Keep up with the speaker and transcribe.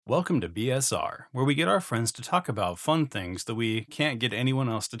Welcome to BSR, where we get our friends to talk about fun things that we can't get anyone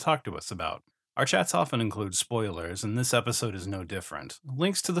else to talk to us about. Our chats often include spoilers, and this episode is no different.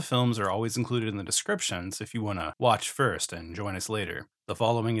 Links to the films are always included in the descriptions if you want to watch first and join us later. The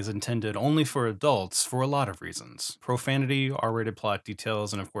following is intended only for adults for a lot of reasons. Profanity, R-rated plot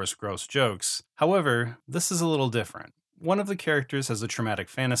details, and of course gross jokes. However, this is a little different. One of the characters has a traumatic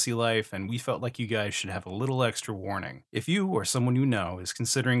fantasy life, and we felt like you guys should have a little extra warning. If you or someone you know is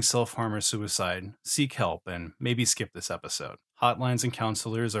considering self-harm or suicide, seek help and maybe skip this episode. Hotlines and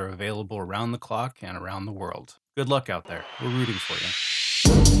counselors are available around the clock and around the world. Good luck out there. We're rooting for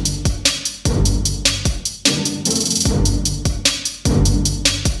you.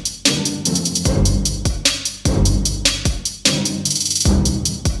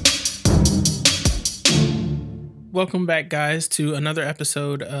 Welcome back, guys, to another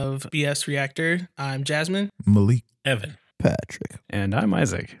episode of BS Reactor. I'm Jasmine. Malik. Evan. Patrick. And I'm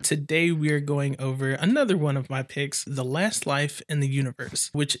Isaac. Today we are going over another one of my picks, The Last Life in the Universe,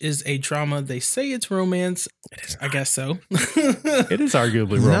 which is a drama. They say it's romance. I guess so. It is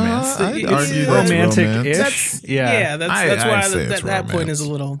arguably romance. I'd argue that's romantic-ish. Yeah, that's I'd say why it's that point romance. is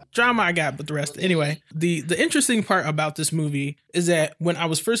a little drama I got, but the rest. Anyway, the interesting part about this movie is that when I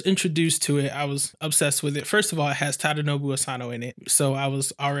was first introduced to it, I was obsessed with it. First of all, it has Tadanobu Asano in it. So I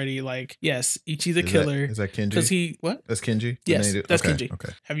was already like, yes, Ichi the Killer. Is that Kenji? Because what? That's Kenji? Yes, that's okay, Kenji.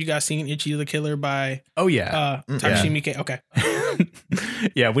 Okay. Have you guys seen Ichi the Killer by Oh, yeah. Takashi Miike? Okay.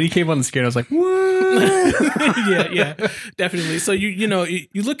 Yeah, when he came on the screen, I was like, what? yeah, definitely. So you know,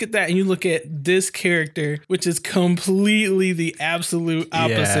 you look at that and you look at this character, which is completely the absolute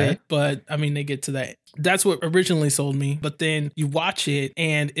opposite. Yeah. But I mean, they get to that. That's what originally sold me. But then you watch it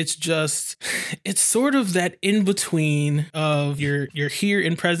and it's sort of that in between of you're here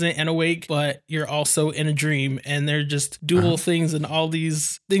and present and awake, but you're also in a dream, and they're just dual things and all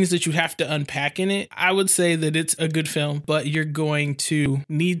these things that you have to unpack in it. I would say that it's a good film, but you're going to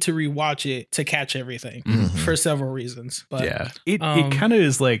need to rewatch it to catch everything for several reasons. But Yeah. It kind of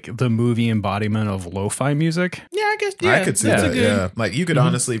is like the movie embodiment of lo-fi music. yeah, I guess I could see that's a that. good- Yeah. Like you could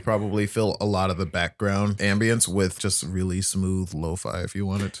honestly probably fill a lot of the background ambience with just really smooth lo-fi if you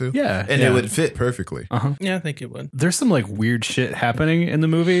wanted to. Yeah. And yeah. it would fit perfectly. Yeah, I think it would. There's some like weird shit happening in the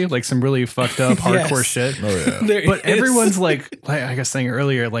movie, like some really fucked up hardcore Yes. shit. Oh yeah. There But is. everyone's like I was saying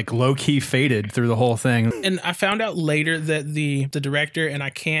earlier, like low key faded through the whole thing. And I found out later that the director, and I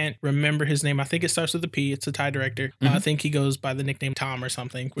can't remember his name. I think it starts with a P. It's a Thai director. I think he goes by the nickname Tom or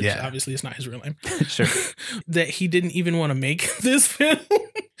something, which Yeah. obviously is not his real name. Sure. That he didn't even want to make this film.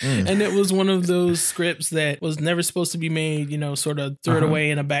 And it was one of those scripts that was never supposed to be made, you know, sort of threw it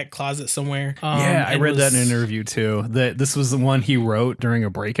away in a back closet somewhere. Yeah, I it read that in was- an interview too. That this was the one he wrote during a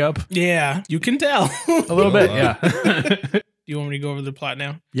breakup. Yeah, you can tell. A little bit, yeah. You want me to go over the plot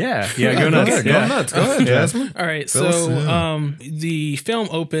now? yeah, go nuts. Go nuts. Go ahead, Jasmine. All right, Fill us so in. the film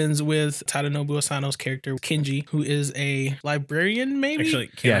opens with Tadanobu Asano's character Kenji, who is a librarian, maybe.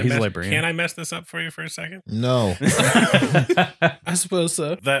 Actually, Yeah, he's a librarian. Can I mess this up for you for a second? No. I suppose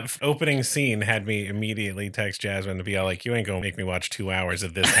so. That opening scene had me immediately text Jasmine to be all like, you ain't gonna make me watch 2 hours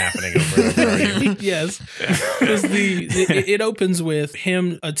of this happening over and over, are you? Yes, because it opens with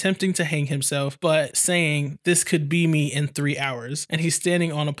him attempting to hang himself, but saying this could be me in 3 hours, and he's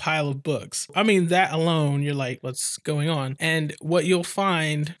standing on a pile of books. I mean, that alone, you're like, what's going on? And what you'll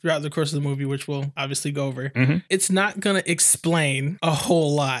find throughout the course of the movie, which we'll obviously go over, it's not gonna explain a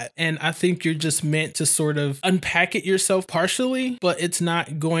whole lot, and I think you're just meant to sort of unpack it yourself partially, but it's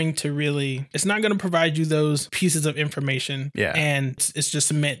not going to provide you those pieces of information. Yeah. And it's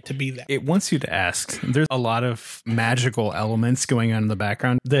just meant to be that. It wants you to ask. There's a lot of magical elements going on in the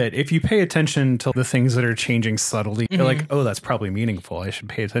background that if you pay attention to the things that are changing subtly, you're like, oh, that's probably meaningful. I should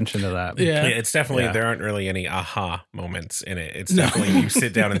pay attention to that. Yeah. Yeah, it's definitely, Yeah. there aren't really any aha moments in it. It's definitely, you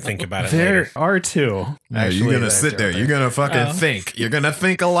sit down and think about it There later. are two. No, you're gonna sit there. You're gonna fucking Oh. think. You're gonna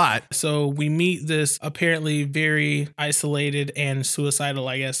think a lot. So we meet this apparently very isolated and suicidal,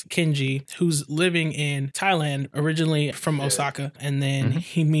 I guess, Kenji, who's living in Thailand, originally from Osaka. And then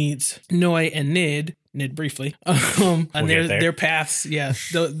he meets Noi and Nid briefly. And We'll get there. their paths,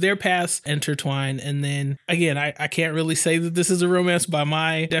 their paths intertwine. And then again, I can't really say that this is a romance by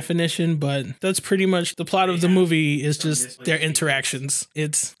my definition, but that's pretty much the plot of the movie is just their interactions.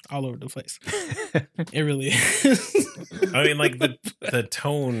 It's all over the place. It really is. I mean, like the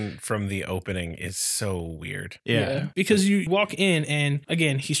tone from the opening is so weird. Yeah. Because you walk in and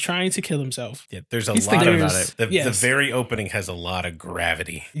again, he's trying to kill himself. Yeah, there's a He's lot thinking of about it. The very opening has a lot of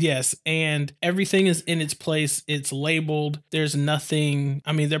gravity. Yes, and everything is in its place. It's labeled. There's nothing.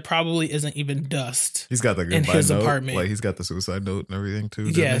 I mean, there probably isn't even dust. He's got the In goodbye his note. apartment. Like he's got the suicide note and everything too.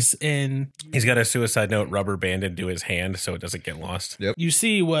 doesn't he? Yes, and He's got a suicide note rubber banded to his hand so it doesn't get lost. Yep. you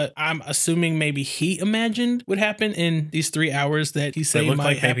see what I'm assuming maybe he imagined would happen in these 3 hours that he It said looked might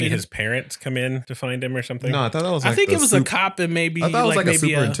like happen. maybe his parents come in to find him or something. No, I thought that was. I Like think the it was a cop and maybe I thought it was like a maybe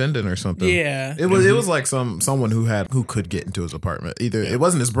superintendent or something. Yeah. It was like someone who could get into his apartment. Either it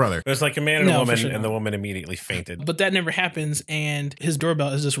wasn't his brother. It was like a man and a No, for woman, sure and not. the woman immediately fainted. But that never happens, and his doorbell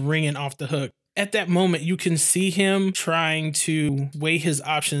is just ringing off the hook. At that moment, you can see him trying to weigh his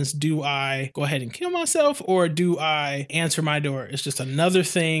options. Do I go ahead and kill myself, or do I answer my door? It's just another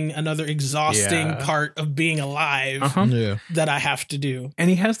thing, another exhausting Yeah. part of being alive Uh-huh. Yeah. that I have to do. And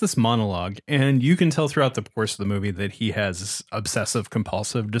he has this monologue, and you can tell throughout the course of the movie that he has obsessive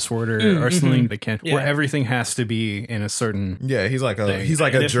compulsive disorder or something that can where Yeah. everything has to be in a certain Yeah, he's like a thing. he's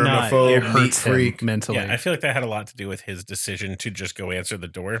like And a if not, germaphobe, it meat hurts him freak. mentally. Yeah, I feel like that had a lot to do with his decision to just go answer the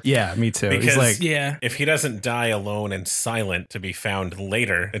door. Yeah, me too. Because- He's like, Yeah. If he doesn't die alone and silent to be found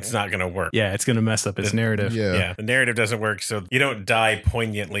later, it's not going to work. yeah, it's going to mess up his narrative. Yeah. Yeah, the narrative doesn't work, so you don't die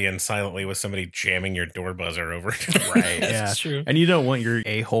poignantly and silently with somebody jamming your door buzzer over. Right. That's yeah. true. And you don't want your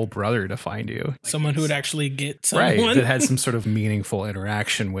a-hole brother to find you. Someone who would actually get someone. Right. That had some sort of meaningful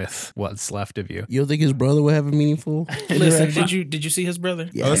interaction with what's left of you. You don't think his brother would have a meaningful? Listen, interaction? did you see his brother?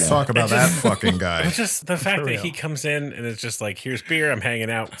 Yeah. Let's talk about that fucking guy. It's just the fact For that real. he comes in and it's just like, here's beer, I'm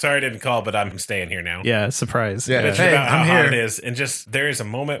hanging out. Sorry I didn't call, but I'm staying here now. Yeah, surprise. Yeah. Bitching Hey, about how I'm hot here. it is. And just there is a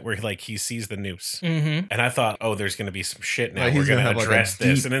moment where like he sees the noose. Mm-hmm. And I thought, oh, there's going to be some shit now. Like, We're he's going gonna to have, like, a address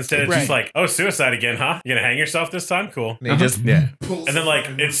this. deep- And instead it's Right. just like, oh, suicide again, huh? You going to hang yourself this time? Cool. And he just Yeah. And then like,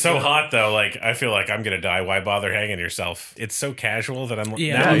 it's so hot though. Like, I feel like I'm going to die. Why bother hanging yourself? It's so casual that I'm,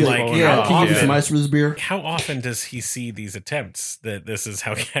 Yeah. now I'm Yeah, like, yeah, how can you give me some often, ice for this beer? how often does he see these attempts that this is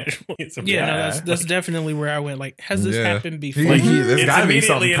how casual it's about? Yeah, no, that's definitely where I went. Like, has this Yeah. happened before? There's It's gotta be immediately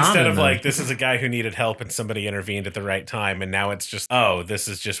something instead common of then. like, this is a guy who needed help and somebody intervened at the right time. And now it's just, oh, this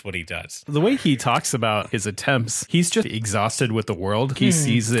is just what he does. The way he talks about his attempts, he's just exhausted with the world. He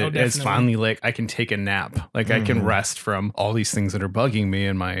sees it Oh, as definitely. finally like, I can take a nap. Like, I can rest from all these things that are bugging me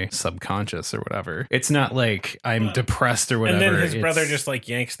in my subconscious or whatever. It's not like I'm depressed or whatever. And then his It's- brother just like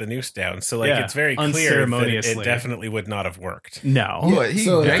yanks the noose down. So like Yeah, it's very clear that unceremoniously. it definitely would not have worked. No. Yeah. What, he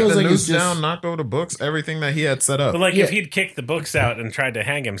So it yanked feels the like noose it's just- down, knocked over the books, everything that he had set up. But like Yeah. if he'd kicked the books out and tried to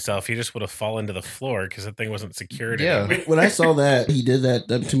hang himself, he just would have fallen to the floor because the thing wasn't secured. Yeah. anyway. When I saw that he did that,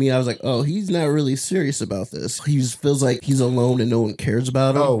 to me, I was like, oh, he's not really serious about this. He just feels like he's alone and no one cares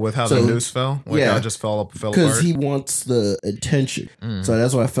about him. Oh, with how So- the noose fell? Like yeah. how it just fell because apart? he wants the attention. So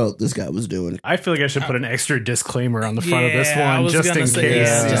that's what I felt this guy was doing. I feel like I should put an extra disclaimer on the front of this Yeah, I one was just gonna in say, case.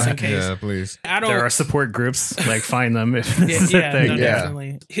 yeah, just in case. Yeah, please. I don't. There are support groups, like find them if this is a Yeah, thing. no, Yeah.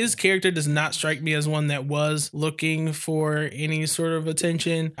 definitely. His character does not strike me as one that was looking for any sort of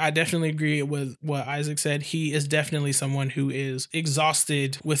attention. I definitely agree with what Isaac said. He is definitely someone who is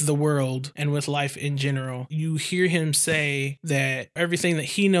exhausted with the world and with life in general. You hear him say that everything that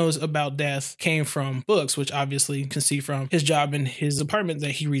he knows about death came from books, which obviously you can see from his job in his apartment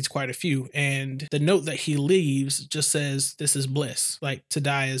that he reads quite a few. And the note that he leaves just says, "This is bliss. Like, to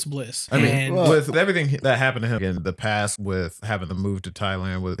die is bliss." I mean, And with everything that happened to him in the past, with having to move to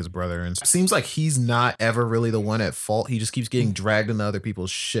Thailand with his brother, and it seems like he's not ever really the one at fault. He just keeps getting dragged into other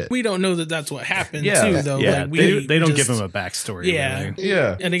people's shit. we don't know that that's what happened Yeah. too, though. Yeah, Like, they don't just- give him a backstory. Yeah. really.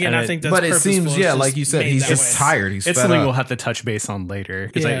 Yeah. And again, And I it- think that's But it purposeful. seems, It's yeah, just like you said, made he's that just way. tired. He's It's fed something up. we'll have to touch base on later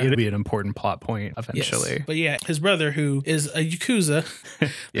because Yeah. it'll be an important plot point Yes. eventually. But yeah, his brother, who is a Yakuza,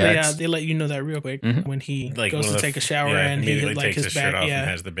 Yeah, they let you know that real quick Mhm. when he Like goes one to of the- take a shower yeah, and he immediately like takes his his back. shirt off Yeah. and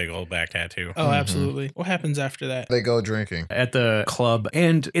has the big old back tattoo. Oh, absolutely. What happens after that? They go drinking. At the club,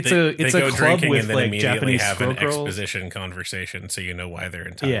 and it's They a go club drinking with and then like immediately Japanese have an school girls. exposition conversation, so you know why they're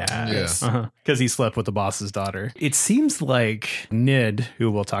in Thailand. Yeah, because he slept with the boss's daughter. It seems like Nid,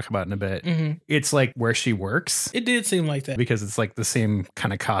 who we'll talk about in a bit, Mhm. it's like where she works It did seem like that. because it's like the same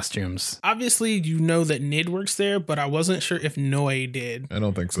kind of costumes. Obviously, you know that Nid works there, but I wasn't sure if Noe did. I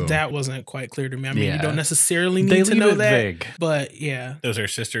don't think so. That wasn't quite clear to me. I mean, Yeah. you don't necessarily They need to leave know it that, vague. but yeah. Those are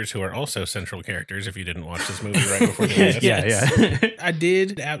sisters who are also central characters if you didn't watch this movie right before the last. Yeah. I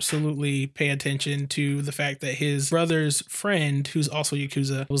did absolutely pay attention to the fact that his brother's friend, who's also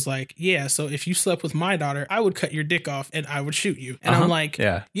Yakuza, was like, like, yeah, so if you slept with my daughter, I would cut your dick off and I would shoot you. And I'm like,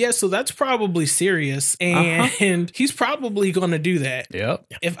 Yeah. so that's probably serious. And he's probably going to do that. Yep.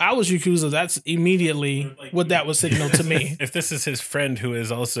 If I was Yakuza, that's immediately what that would signal to me. If this is his friend who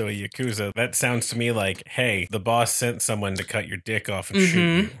is also a Yakuza, that sounds to me like, hey, the boss sent someone to cut your dick off and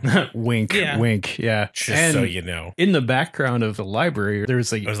shoot you. Wink, Yeah. wink. Yeah. Just so you know. In the background of the library,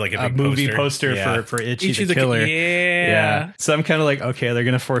 there's was like a a big movie poster. poster Yeah. for Ichi Ichi the Killer. Yeah. So I'm kind of like, okay, they're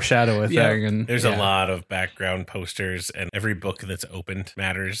going to foreshadow a Yeah. thing. And There's a lot of background posters, and every book that's opened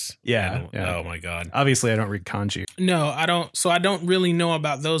matters. Yeah, And- yeah. Oh my god. Obviously, I don't read kanji. No, I don't. So I don't really know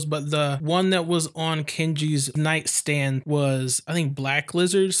about those, but the one that was on Kenji's nightstand was, I think, Black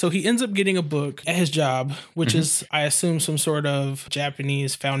Lizard. So he ends up getting a book at his job, which is, I assume, some sort of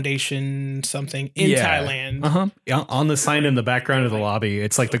Japanese foundation something in Thailand. Yeah, on the sign in the background of the lobby,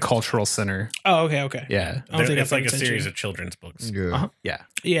 it's like the cultural center. Oh, okay. Yeah. I don't think I It's like paid a series attention. of children's books. Yeah. Yeah.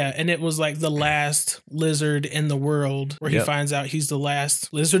 Yeah, and it was like the last lizard in the world, where he Yep. finds out he's the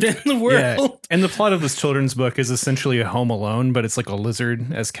last lizard in the Yeah. world. And the plot of this children's book is essentially a Home Alone, but it's like a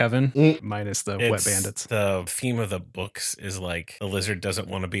lizard as Kevin, minus the wet bandits. The theme of the books is like the lizard doesn't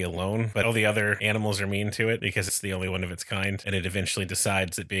want to be alone, but all the other animals are mean to it because it's the only one of its kind, and it eventually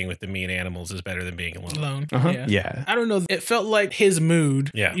decides that being with the mean animals is better than being alone. Alone. Yeah. I don't know. It felt like his mood.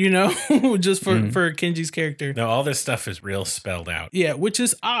 Yeah. You know, just for Kenji's character. No, all this stuff is real spelled out. Yeah, which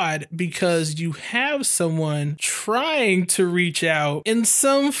is odd because you have someone trying to reach out in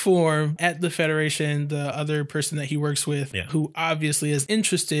some form at the Federation, the other person that he works with, Yeah. who obviously is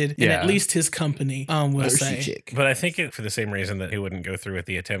interested in Yeah. at least his company, we'll Thirsty say. chick. But I think it for the same reason that he wouldn't go through with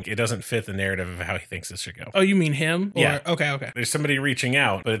the attempt. It doesn't fit the narrative of how he thinks this should go. Oh, you mean him? Or, Yeah. Okay. There's somebody reaching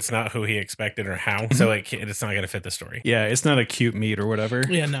out, but it's not who he expected or how, so it's not going to fit the story. Yeah, it's not a cute meat or whatever.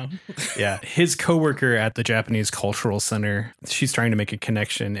 Yeah, no. Yeah. His coworker at the Japanese Cultural Center, she's trying to make a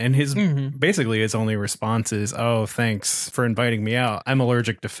connection, and his basically his only response is, "Oh, thanks for inviting me out. I'm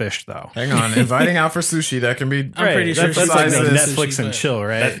allergic to fish, though." Hang on, inviting out for sushi, that can be I'm pretty sure that's she's like like Netflix sushi, and but- chill,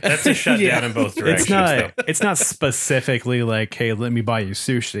 right? That's a shutdown Yeah. in both directions. It's not. though. It's not specifically like, "Hey, let me buy you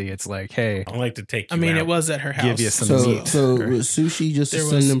sushi." It's like, "Hey, I like to take you I mean, out. it was at her house. give you some So, meat." so Or- was sushi just a There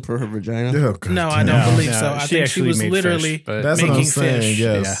was- synonym for her vagina? Oh, God No, I damn. don't believe no, so. I she think she actually was made literally fish, but- That's what I'm making saying. fish.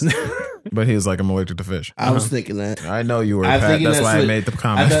 Yes, but he was like, I'm allergic to fish. I was thinking that. I know you were, I'm Pat. thinking That's why I what- made the I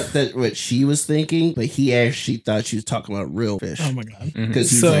comment. thought that what she was thinking, but he actually thought she was talking about real fish. Oh my God. Because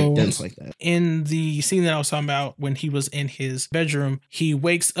he's So- like dense like that. In the scene that I was talking about when he was in his bedroom, he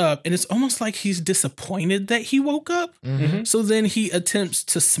wakes up and it's almost like he's disappointed that he woke up. So then he attempts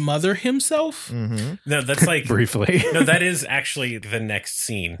to smother himself. No, that's like briefly. No, that is actually the next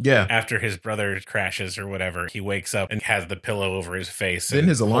scene. Yeah. After his brother crashes or whatever, he wakes up and has the pillow over his face. Then and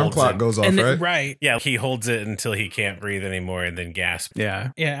his alarm holds clock it. goes off, And right? then, right. Yeah, he holds it until he can't breathe anymore and then gasps.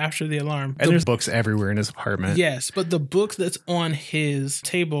 Yeah, Yeah, after the alarm. and there's books everywhere in his apartment. Yes, but the book that's on his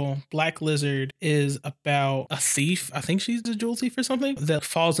table, Black Lizard, is about a thief. I think she's a jewel thief or something that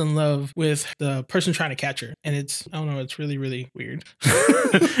falls in love with the person trying to catch her. And it's, I don't know, it's really, really weird.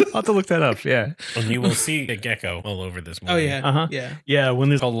 I'll have to look that up. Yeah. And you will see a gecko all over this movie. Oh, yeah. Uh-huh. Yeah. Yeah, when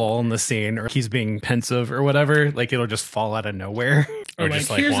there's a lull in the scene or he's being pensive or whatever, like it'll just fall out of nowhere. Or, Or like, just,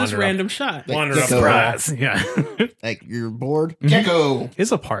 like, here's this wander up. random shot. Wander Like, up gecko. the wall. Yeah. Like, you're bored? Gecko!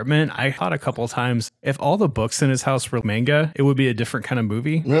 His apartment, I thought a couple of times, if all the books in his house were manga, it would be a different kind of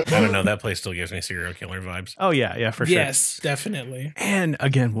movie. I don't know. That place still gives me serial killer vibes. Oh, yeah, for sure. Yes, definitely. And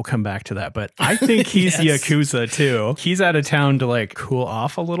again, we'll come back to that, but I think he's Yes. Yakuza too. He's out of town to like cool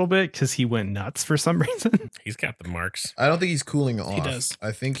off a little bit because he went nuts for some reason. He's got the marks. I don't think he's cooling off. does.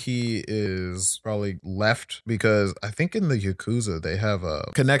 I think he is probably left because I think in the Yakuza they have a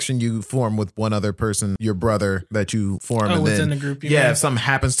connection you form with one other person, your brother that you form. Oh, and within then, the group, you yeah, mean? if something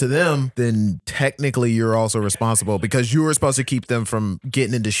happens to them, then technically you're also responsible because you were supposed to keep them from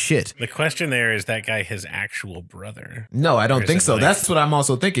getting into shit. The question there is that guy his actual brother. No, I Or don't is think it so. like- That's what I'm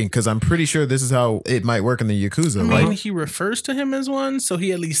also thinking because I'm pretty sure this is how it might work in the Yakuza. I mean, Like, he refers to him as one, so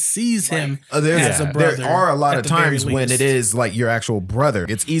he at least sees him there's, as a brother. there are a lot at of the very times when least. it is like your actual brother.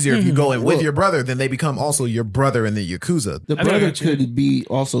 It's easier if you go in with Well- your brother, then they become also your brother in the Yakuza. The I brother got you. could be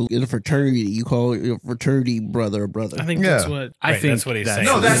also in a fraternity. You call your fraternity brother or brother. I think Yeah. that's what. I Right, think that's what he's saying.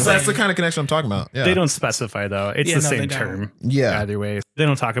 No, that's Right. the kind of connection I'm talking about. Yeah. They don't specify though. It's Yeah, the no, same they don't. term. Yeah. Either way. They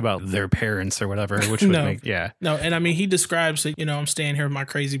don't talk about their parents or whatever, which would No. make, yeah. No, and I mean, he describes it, I'm staying here with my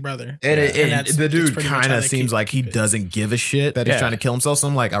crazy brother. And, that's the dude pretty much kind how of they seems keep like he it. doesn't give a shit that he's Yeah. trying to kill himself. So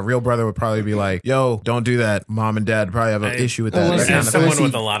I'm like, a real brother would probably be like, yo, don't do that. Mom and dad probably have an issue with that. Unless that kind it's of Someone thing.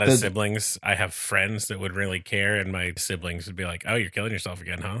 with a lot of the- siblings, I have friends that would really care, and my siblings would be like, "Oh, you're killing yourself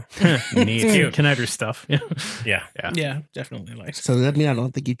again, huh?" Neat. Cute. Can I do stuff? Yeah. Yeah. Yeah, definitely. Like, So does that mean I don't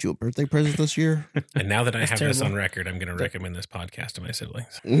have to get you a birthday present this year? And now that I have this terrible. on record, I'm going to recommend this podcast to my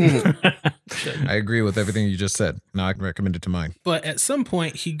siblings. I agree with everything you just said. Now I can recommend it to mine. but at some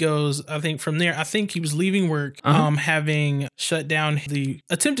point he goes, I think from there, I think he was leaving work, Uh-huh. having shut down the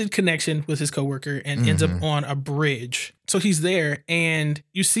attempted connection with his coworker and ends up on a bridge. So he's there and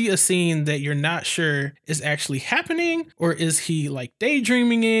you see a scene that you're not sure is actually happening or is he like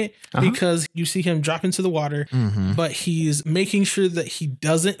daydreaming it because you see him drop into the water, but he's making sure that he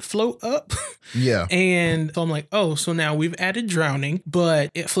doesn't float up. Yeah. And so I'm like, oh, so now we've added drowning, but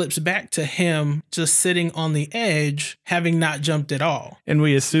it flips back to him just sitting on the edge, having not jumped at all. And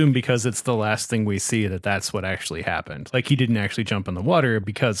we assume because it's the last thing we see that that's what actually happened. Like he didn't actually jump in the water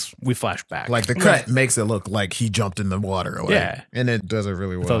because we flash back. Like the cut makes it look like he jumped in the water. Like, Yeah. And it does it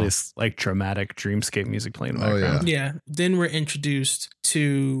really with all well. this like dramatic dreamscape music playing in the Oh, background. Yeah. Then we're introduced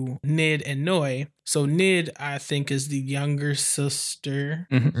to Nid and Noi. So Nid, I think, is the younger sister.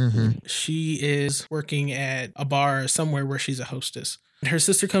 She is working at a bar somewhere where she's a hostess. Her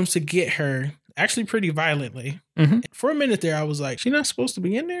sister comes to get her, actually pretty violently. For a minute there, I was like, she not supposed to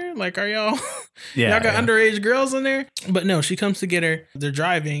be in there? Like, are y'all Yeah, y'all got yeah. underage girls in there? But no, she comes to get her. They're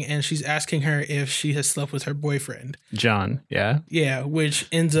driving and she's asking her if she has slept with her boyfriend. John. Yeah. Yeah, which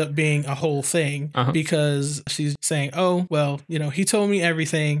ends up being a whole thing because she's saying, oh, well, he told me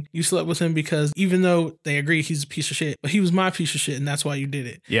everything. You slept with him because even though they agree he's a piece of shit, but he was my piece of shit and that's why you did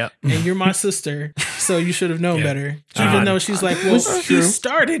it. Yep. And you're my sister, so you should have known Yeah. better. John. Even though she's like, well, he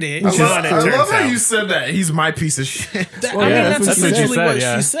started it. John, it turns how out. you said that. He's my piece of shit. That- Well, I mean, yeah, that's that's what she essentially said, what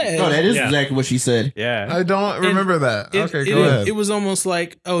yeah. she said. No, that is Yeah. exactly what she said. Yeah. I don't remember that. Okay, go ahead. It was almost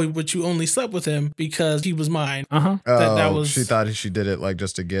like, oh, but you only slept with him because he was mine. Uh-huh. that was- She thought she did it like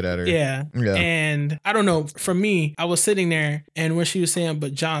just to get at her. Yeah. Yeah. And I don't know. For me, I was sitting there and when she was saying,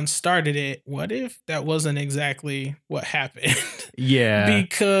 but John started it, what if that wasn't exactly what happened? Yeah.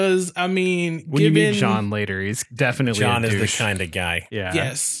 Because, I mean, when you given, meet John later, he's definitely John a is the douche. kind of guy. Yeah.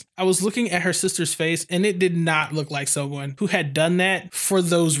 Yes. I was looking at her sister's face and it did not look like someone who had done that for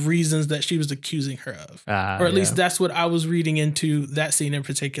those reasons that she was accusing her of. Or at least that's what I was reading into that scene in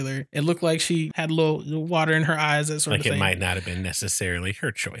particular. It looked like she had a little water in her eyes, that sort Like of it thing. might not have been necessarily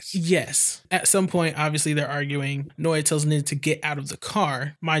her choice. Yes. At some point, obviously, they're arguing. Noi tells Nid to get out of the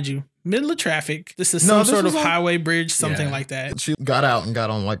car. Mind you, middle of traffic. This is No, some this sort was of on- highway bridge, something Yeah. like that. She got out and got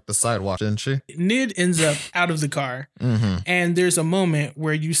on like the sidewalk, didn't she? Nid ends up out of the car. And there's a moment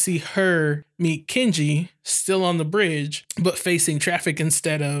where you see her meet Kenji still on the bridge, but facing traffic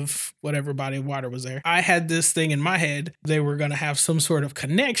instead of whatever body of water was there. I had this thing in my head. They were going to have some sort of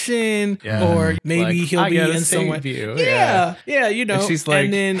connection, Yeah. or maybe Like, he'll I be gotta in some way. save you. Yeah, And she's like,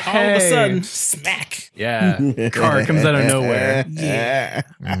 and then all of a "Hey." sudden, smack. Yeah. Car comes out of nowhere. Yeah.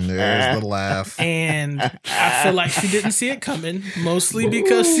 And there's the laugh. And I feel like she didn't see it coming, mostly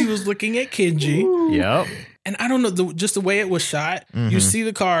because she was looking at Kenji. Yep. And I don't know, just the way it was shot, you see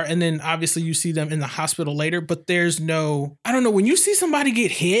the car and then obviously you see them in the hospital later, but there's no, I don't know, when you see somebody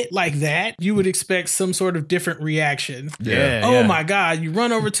get hit like that, you would expect some sort of different reaction. Yeah. Oh yeah. my God, you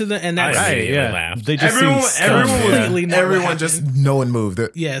run over to them and that's I Right. immediately Yeah. laughed. They just Everyone, seem everyone, stunned. was, Completely not what everyone just, happened. no one moved.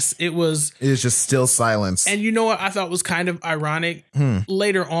 It Yes, it was. was just still silence. And you know what I thought was kind of ironic?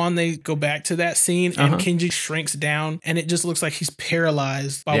 Later on, they go back to that scene and Kenji shrinks down and it just looks like he's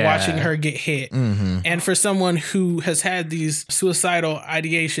paralyzed by Yeah. watching her get hit. And for someone who has had these suicidal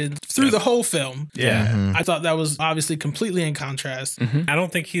ideations through the whole film, Yeah. I thought that was obviously completely in contrast. I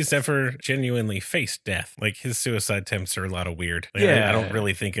don't think he's ever genuinely faced death. Like his suicide attempts are a lot of weird. Like, Yeah. I don't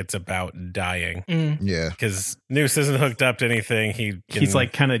really think it's about dying Yeah, because Noose isn't hooked up to anything. He's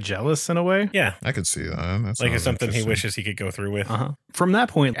like kind of jealous in a way. yeah, I could see that. That like sounds it's something he interesting. wishes he could go through with. From that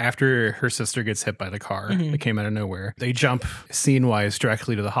point, after her sister gets hit by the car that came out of nowhere, they jump scene wise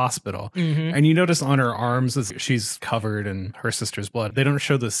directly to the hospital. And you notice on her arms, as she's covered in her sister's blood. They don't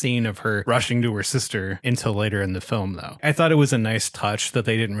show the scene of her rushing to her sister until later in the film, though. I thought it was a nice touch that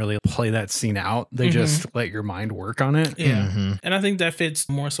they didn't really play that scene out. They just let your mind work on it. Yeah. And I think that fits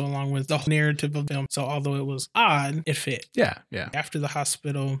more so along with the whole narrative of the film. So although it was odd, it fit. Yeah. Yeah. After the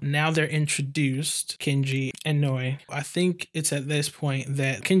hospital, now they're introduced, Kenji and Noi. I think it's at this point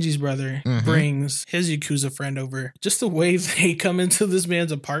that Kenji's brother brings his Yakuza friend over. Just the way they come into this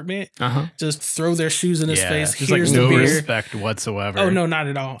man's apartment, just throw their shoes in his Yeah, face. there's like Here's no the beer. respect whatsoever. Oh no, not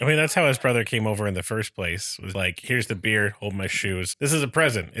at all. I mean, that's how his brother came over in the first place. Was like, here's the beer, hold my shoes. This is a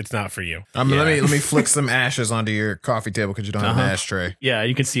present. It's not for you. Let me flick some ashes onto your coffee table because you don't have an ashtray. Yeah,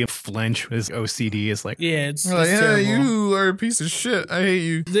 you can see him flinch. His OCD is like, Yeah, it's Like, yeah, terrible. you are a piece of shit. I hate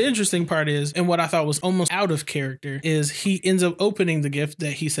you. The interesting part is, and what I thought was almost out of character, is he ends up opening the gift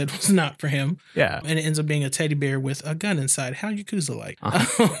that he said was not for him. yeah. And it ends up being a teddy bear with a gun inside. How Yakuza like.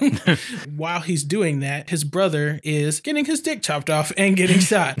 While he's doing that, his brother is getting his dick chopped off and getting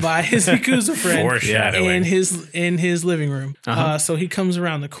shot by his Yakuza friend Foreshadowing. in his living room. So he comes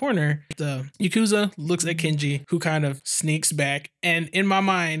around the corner. The Yakuza looks at Kenji, who kind of sneaks back. And in my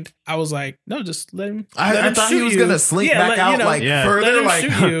mind, I was like, no, just let him. I thought he was going to slink back out Yeah. further. Let him Like,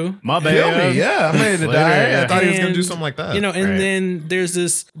 shoot you. My kill bad. me. Yeah, I'm ready to Later, die. yeah. I thought he was going to do And, something like that. And Right. then there's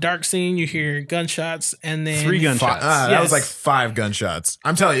this dark scene. You hear gunshots, and then 3 gunshots. That Yes. was like 5 gunshots.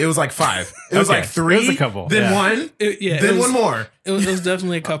 I'm telling you, it was like 5. It was Okay. like 3. It was a couple, Then yeah. 1. It Then was, one more. It was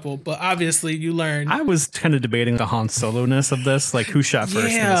definitely a couple, but obviously you learn. I was kind of debating the Han Solo-ness of this, like who shot first in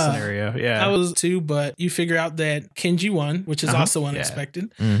this Yeah. scenario. Yeah. I was too, but you figure out that Kenji won, which is also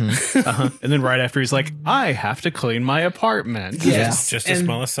unexpected. And then right after he's like, I have to clean my apartment. Yes. Just a And-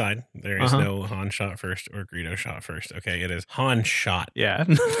 small aside. There is no Han shot first or Greedo shot first. Okay, it is Han shot. Yeah.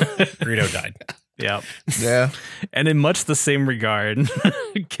 Greedo died. Yep. Yeah. And in much the same regard,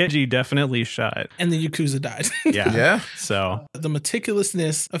 Kenji definitely shot. And the Yakuza died. Yeah. Yeah. So The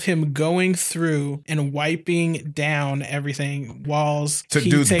meticulousness of him going through and wiping down everything, walls. Took he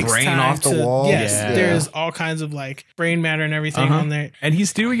dude's takes brain time off the to- wall? Yes, Yeah. there's all kinds of like brain matter and everything on there. and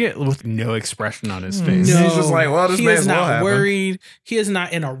he's doing it with no expression on his face. No, He's just like, well, this he may is as well not happen. worried. He is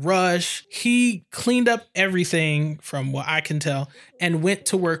not in a rush. He cleaned up everything from what I can tell and went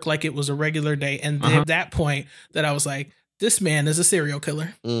to work like it was a regular day. And then at that point that I was like, this man is a serial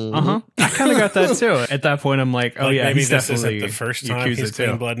killer. I kind of got that too. At that point, I'm like, oh Like, yeah, maybe he's this definitely isn't the first time Yakuza he's too.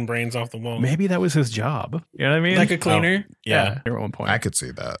 cleaned blood and brains off the wall. Maybe that was his job. You know what I mean? Like a cleaner. yeah, at one point. I could see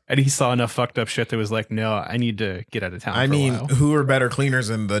that. And he saw enough fucked up shit that was like, no, I need to get out of town. I for mean, a while. who are better cleaners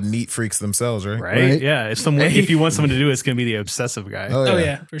than the neat freaks themselves, right? Right? Right. Yeah. If you want someone to do it, it's going to be the obsessive guy. Oh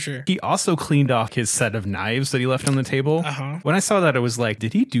yeah, for sure. He also cleaned off his set of knives that he left on the table. When I saw that, I was like,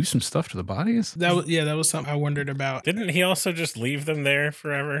 did he do some stuff to the bodies? That was something I wondered about. Didn't he also just leave them there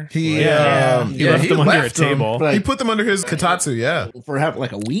forever? He, Yeah. He left them under a table. He put them under his Kotatsu, yeah. For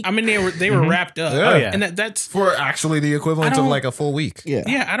like a week. I mean, they were wrapped up. Yeah. Oh, yeah. And that's For actually the equivalent I of don't- like a full week. Yeah.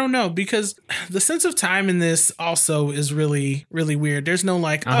 yeah, I don't know, because the sense of time in this also is really, really weird. There's no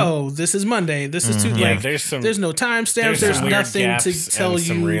like, oh, this is Monday, this is Tuesday. Yeah, Like, there's no timestamps. There's some weird nothing to gaps tell and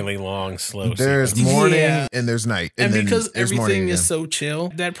some you. really long, slow There's sequences. morning Yeah. and there's night. And then because there's morning everything is again. so chill,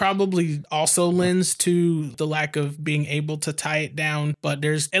 that probably also lends to the lack of being able to tie it down. But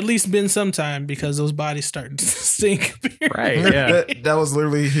there's at least been some time because those bodies start to stink. Right. Yeah. that was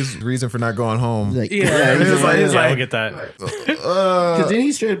literally his reason for not going home. Like, Yeah. he's It's like- like, it's Yeah, like- I'll get that. because then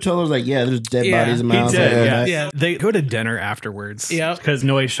he straight up told us like, yeah, there's dead Yeah, bodies in my He house. did, Like, yeah. Yeah. They go to dinner afterwards. Yep. Because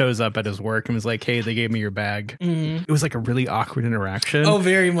Noi shows up at his work and was like, hey, they gave me your bag. It was like a really awkward interaction. Oh,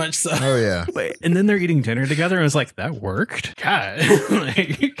 very much so. Oh yeah. And then they're eating dinner together and I was like, that worked? God.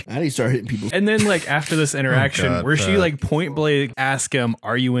 Like, How do you start hitting people? and then like after this interaction God, where she Pat. like point blank asks him,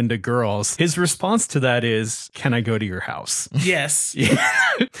 are you into girls? His response to that is, can I go to your house? Yes.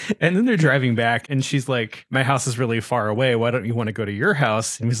 And then they're driving back and she's like, my house is really far away. Why don't you want to go to your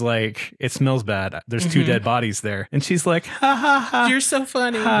house? And he's like, it smells bad. There's 2 dead bodies there. And she's like, ha ha ha. You're so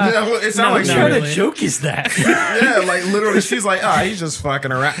funny. Yeah, well, it sounded like What she kind really. of joke is that? yeah, like literally, she's like, he's just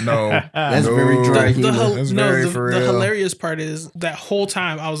fucking around. No, That's no. very dry The, humor. That's very for the real. hilarious part is that whole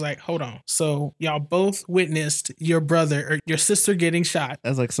time I was like, hold on. So y'all both witnessed your brother or your sister getting shot.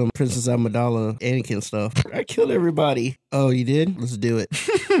 That's like some Princess Amidala, Anakin stuff. I killed everybody. Oh, you did? Let's do it.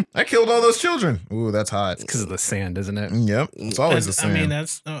 I killed all those children. Ooh, that's hot. Because of the sand, isn't it? Yep, it's always the I same. mean,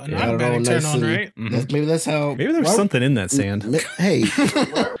 that's not I a don't bad know, turn nice on, city. right? Maybe that's how. Maybe there's why- something in that sand. Hey,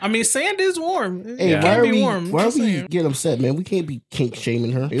 I mean, sand is warm. hey, It why can are be we? warm. Why are Just we saying. getting upset, man? We can't be kink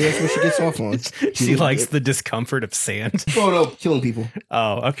shaming her. Maybe that's what she gets off on. She likes the discomfort of sand. Oh no, killing people.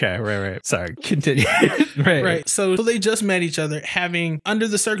 Oh, okay. Right. Sorry. Continue. Right. So they just met each other, having, under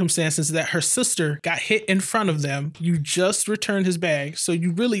the circumstances that her sister got hit in front of them. You just returned his bag. So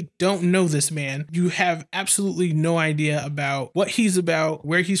you really don't know this man. You have absolutely no idea about what he's about,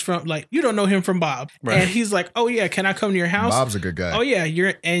 where he's from. Like, you don't know him from Bob. Right. And he's like, oh, yeah, can I come to your house? Bob's a good guy. Oh, yeah, you're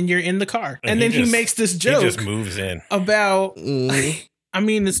in the car. And then he just- makes this He joke just moves in. about. Mhm. I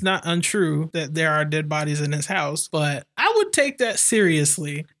mean, it's not untrue that there are dead bodies in his house, but I would take that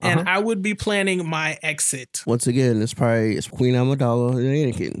seriously, and I would be planning my exit. Once again, it's Queen Amidala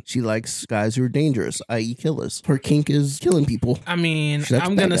and Anakin. She likes guys who are dangerous, i.e. killers. Her kink is killing people. I mean, She likes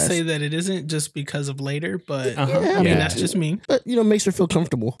I'm bad gonna guys. say that it isn't just because of later, but Yeah, I mean, that's just me. But, makes her feel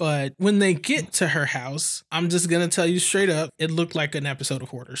comfortable. But when they get to her house, I'm just gonna tell you straight up, it looked like an episode of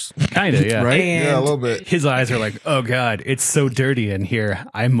Hoarders. Kind of, yeah. Right? And Yeah, a little bit. His eyes are like, oh God, it's so dirty in here.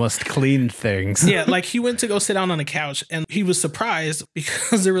 I must clean things. yeah, like he went to go sit down on the couch, and he was surprised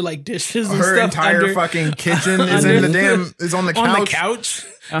because there were like dishes and Her stuff entire under, fucking kitchen is under is on the couch. on the couch.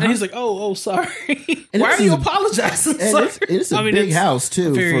 And he's like, "Oh, sorry. And Why this are you is- apologizing?" And sir?" it's a I mean, big it's house,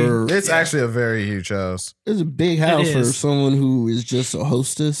 too. very- It's actually a very huge house. It's a big house for is. someone who is just a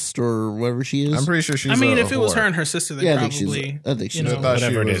hostess or whatever she is. I'm pretty sure she's I mean, a if it was whore. her and her sister, then Yeah, I think she's- probably. I think you she's- know, I thought she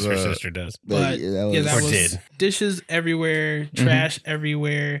Whatever it was, is her sister does. But that that Or was did. dishes everywhere, trash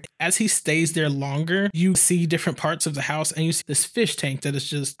everywhere. As he stays there longer, you see different parts of the house, and you see this fish tank that is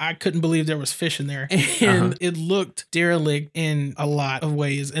just, I couldn't believe there was fish in there. And it looked derelict in a lot of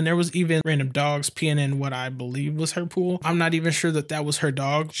ways. And there was even random dogs peeing in what I believe was her pool. I'm not even sure that was her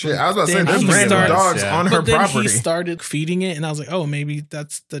dog. Shit, I was about to say, Then there's he random started- dogs yeah. on her But then property. he started feeding it, and I was like, oh, maybe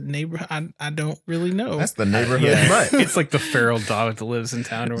that's the neighborhood. I don't really know. That's the neighborhood Yeah. butt. It's like the feral dog that lives in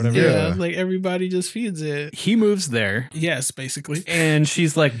town or whatever. yeah, Yeah. like everybody just feeds it. He moves there. Yes, basically. And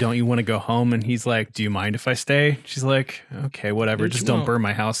she's like, don't you want to go home? And he's like, do you mind if I stay? She's like, okay, whatever. What Just you don't want? burn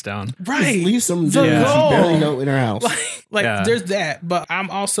my house down. Just Right. leave some The dude goal. she barely know in her house. Like Yeah. there's that, but I'm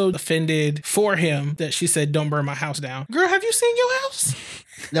also offended for him that she said, "Don't burn my house down." Girl, have you seen your house?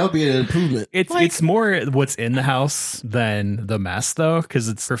 That would be an improvement. It's more what's in the house than the mess, though, because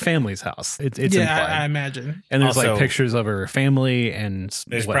it's her family's house. It's yeah, implied. I imagine. And there's Also- like pictures of her family, and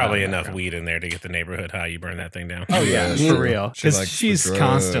There's whatnot probably in the enough background. weed in there to get the neighborhood high. You burn that thing down. Oh yeah, Yeah. for real. She Because likes the she's drugs.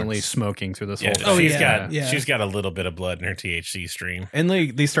 constantly smoking through this Yeah, whole thing. Oh, yeah. Yeah. she's got a little bit of blood in her THC stream. And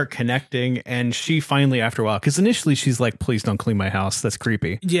they start connecting, and she finally, after a while, because initially she's like, "Please don't clean my house. That's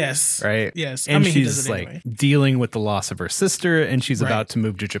creepy." Yes. Right? Yes. And I mean, he she's does it like anyway. dealing with the loss of her sister, and she's Right. about to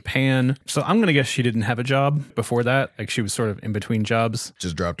move to Japan. So I'm going to guess she didn't have a job before that. Like she was sort of in between jobs.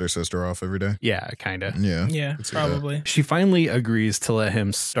 Just dropped her sister off every day. Yeah, kind of. Yeah. Yeah, Could see that. probably. She finally agrees to let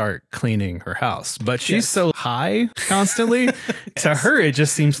him start cleaning her house, but she's Yes. so high constantly. To her, it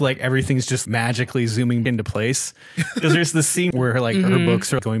just seems like everything's just magically zooming into place. Because there's this scene where her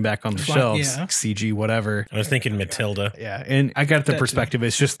books are going back on the Fine, shelves, yeah. CG, whatever. I was thinking Matilda. Yeah, and I got the That too. perspective.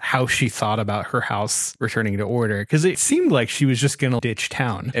 It's just how she thought about her house returning to order, because it seemed like she was just going to ditch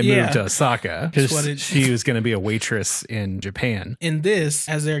town and Yeah. move to Osaka That's what because it- she was going to be a waitress in Japan. In this,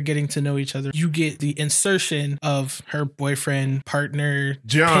 as they're getting to know each other, you get the insertion of her boyfriend, partner,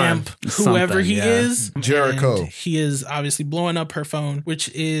 John. pimp, whoever Something, he yeah. is. Jericho. And he is obviously blowing up her phone, which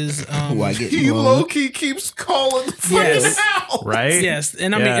is Who I get He blown low up. key keeps calling the fucking Yes. house. Right? yes,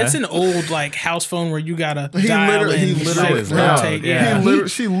 and I mean Yeah. it's an old like house phone where you gotta He dial literally, and he literally, Shit is loud. rotate. Yeah. Yeah.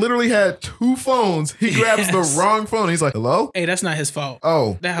 she literally had two phones. He grabs Yes. the wrong phone. He's like, "Hello? Hey, that's not his fault.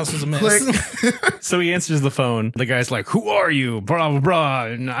 Oh, That house was a mess. click." So he answers the phone. The guy's like, "Who are you?" Blah blah blah.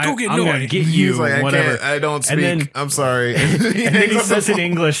 And Go get I'm gonna Noy. get you. He's like, "I whatever. can't. I don't speak. And then- I'm sorry." And then he says in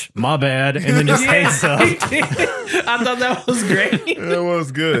English, "My bad," and then just hangs up. I thought that was great. That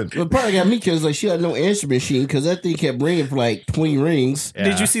was good. But part got me because like she had no answer machine because that thing kept ringing for like 20 rings.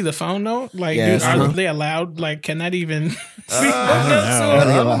 Did you see the phone though? Like, Yes. are Uh-huh. they allowed? Like, can that even be hooked I up don't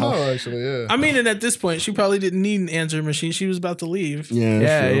to? I don't know, actually. Yeah. I mean, and at this point, she probably didn't need an answering machine. She was about to leave. Yeah,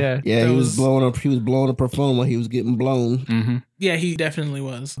 Yeah, sure. yeah. Yeah, That he was- was blowing up. He was blowing up her phone while he was getting blown. Yeah, he definitely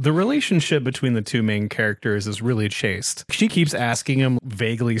was. The relationship between the two main characters is really chaste. She keeps asking him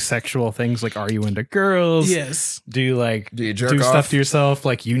vaguely sexual things like, "Are you into girls? Yes. Do you like Do you jerk do off? stuff to yourself?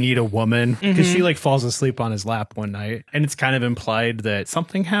 Like you need a woman?" Because she like falls asleep on his lap one night, and it's kind of implied that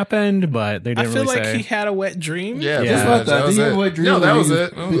something happened, but they I didn't feel really like say. he had a wet dream. Yeah, Yeah. That's what I thought. that Did was you have it. a wet dream? No, that Or was he-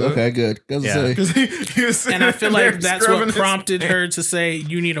 it. That was it. Okay, good. I was Yeah. gonna say, Because he was And I feel there like that's scrubbing what his- prompted her to say,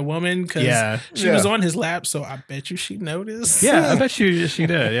 "You need a woman," because Yeah. she Yeah. was on his lap. So I bet you she noticed. Yeah, I bet she did.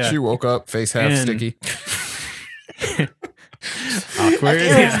 Yeah, She woke up, face half And- sticky. awkward.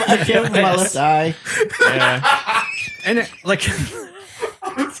 I can't with my left eye. Yeah. And like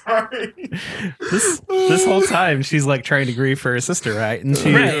Sorry. this whole time she's like trying to grieve for her sister, right? And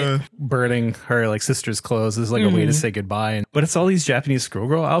she's Right. burning her like sister's clothes is like a way to say goodbye. But it's all these Japanese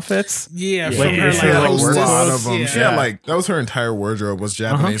schoolgirl outfits. Yeah, Like, from her it's She like had a hostess. lot of them. Yeah. She had like that was her entire wardrobe was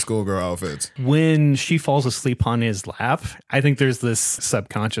Japanese schoolgirl outfits. When she falls asleep on his lap, I think there's this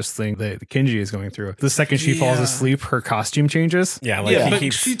subconscious thing that Kenji is going through. The second she falls Yeah. asleep, her costume changes. Yeah, like Yeah, he but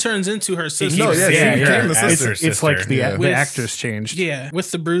keeps. she turns into her he sister. No, keeps yeah, she seeing became her the as sister. It's like the Yeah. the With- actress changed. Yeah,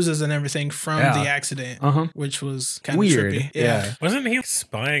 with the bruises and everything from Yeah. the accident, Uh-huh. which was kind of Weird. trippy. Yeah. Wasn't he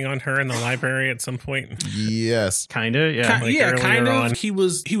spying on her in the library at some point? Yes. Kinda, yeah. Like Kind earlier of. on. He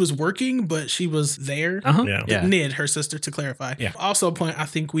was working, but she was there. Uh-huh. Yeah. Yeah. Nid, her sister, to clarify. Yeah. Also, a point I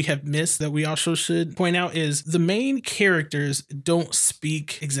think we have missed that we also should point out is the main characters don't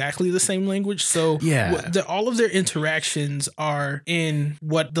speak exactly the same language. So Yeah. all of their interactions are in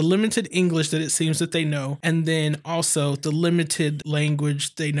what the limited English that it seems that they know, and then also the limited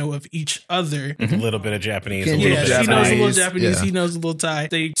language they know of each other. A little bit of Japanese. Yeah, A little Yeah, bit she of knows a little Japanese. Japanese. Yeah. He knows a little Thai.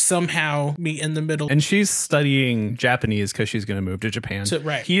 They somehow meet in the middle. And she's studying Japanese because she's going to move to Japan.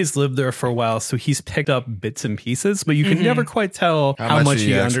 Right. He has lived there for a while, so he's picked up bits and pieces, but you can never quite tell how much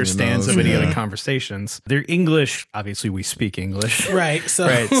he actually understands knows. of any of Yeah. the conversations. Their English, obviously, we speak English. Right. So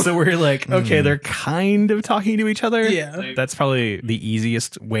Right. So we're like, okay, they're kind of talking to each other. Yeah. That's probably the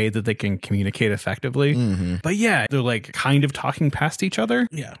easiest way that they can communicate effectively. But yeah, they're like kind of talking past each other.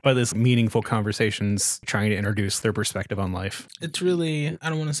 Yeah. By this meaningful conversations, trying to introduce their perspective on life. it's really, I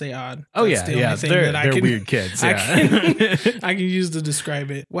don't want to say odd. Oh, That's yeah. the only Yeah. thing They're, that I they're can- weird kids. I Yeah. I can use to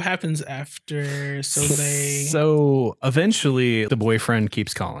describe it. What happens after? So they. So eventually, the boyfriend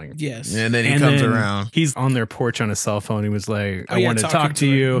keeps calling. Yes. And then he And comes then around. He's on their porch on his cell phone. He was like, Oh, I yeah, want to talking talk to to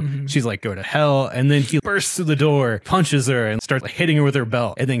her. you. Mhm. She's like, go to hell. And then he bursts through the door, punches her, and starts like, hitting her with her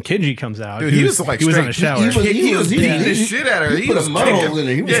belt. And then Kenji comes out. Dude, he was like he was on a straight- shower. He was beating the he- shit out of her. he put a mud hole in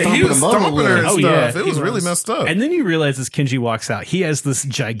her. He was yeah, he stomping was a mud hole stomping in her her. and Oh, stuff. yeah, It he was really was. messed up. And then you realize as Kenji walks out, he has this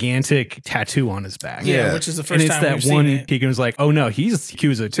gigantic tattoo on his back. Yeah, Yeah. which is the And first it's time that we've seen one it. Keegan was like, oh no, he's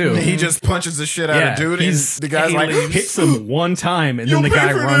Yakuza too. he just punches the shit out of dude. And he's the guy's like, hits him one time, and then "You'll the pay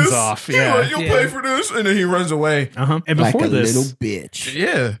guy for runs this. off. You'll Yeah, you'll Yeah. pay for this. And then he runs away. And Like before a this, little bitch.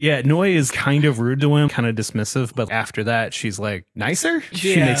 Yeah. yeah, Noi is kind of rude to him, kind of dismissive, but after that, she's like nicer.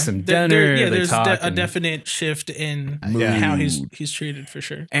 She makes him There- dinner. yeah, they there's talk. a and- definite shift in Yeah. how he's treated for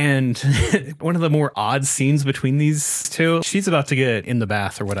sure. And one of the more odd scenes between these two, she's about to get in the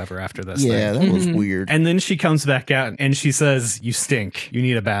bath or whatever after this Yeah, thing. that was weird. And then she comes back out and she says, you stink. You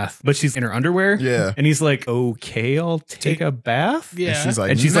need a bath. But she's in her underwear. Yeah. And he's like, okay, I'll take a bath. Yeah. And she's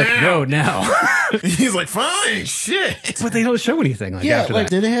like, And she's like, no, now. He's like, fine, shit. But they don't show anything like Yeah, after like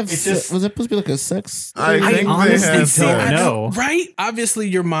that. did they have? It's se- just- was that supposed to be like a sex? I thing? think they honestly had don't sex. know. Right? Obviously,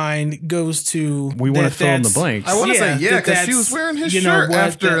 your mind goes to We want to that fill in the that's- blanks. I want to say, yeah, that because she that's, was wearing his you know, shirt what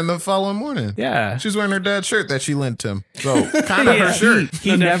after that- in the following morning. Yeah. She was wearing her dad's shirt that she lent him. So, kind of her shirt.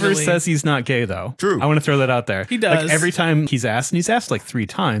 He No, never definitely. says he's not gay, though. True. I want to throw that out there. He does. Like, every time he's asked, and he's asked like 3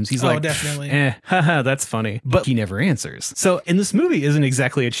 times, he's Oh, like, definitely. haha, that's funny. But he never answers. So, and this movie isn't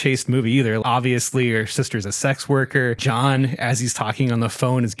exactly a chaste movie either. Obviously, her sister's a sex worker. John, as he's talking on the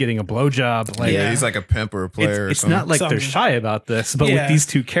phone, is getting a blowjob. Like, Yeah, he's like a pimp or a player or it's something. not like they're Something. shy about this, but Yeah. with these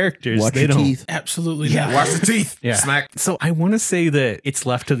two characters, Watch they your don't. teeth. Absolutely Yeah. not. Watch the teeth. Yeah. Smack. So I want to say that it's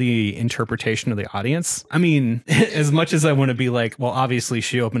left to the interpretation of the audience. I mean, as much as I want to be like, well, obviously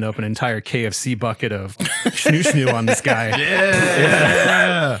she opened up an entire KFC bucket of schnoo on this guy.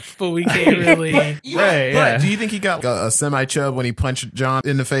 Yeah. But we can't really. Right. Yeah. But do you think he got a semi chub when he punched John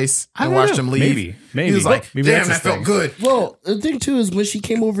in the face I and don't watched know. him leave? Maybe. He was like, Maybe damn, that's his that felt thing. good. Well, the thing too is when she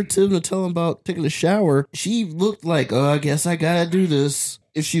came over to him to tell him about taking a shower, she looked like, oh, I guess I gotta do this.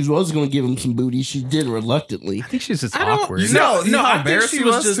 If she was going to give him some booty, she did reluctantly. I think she's just I don't. awkward. You know No, how I think embarrassed she he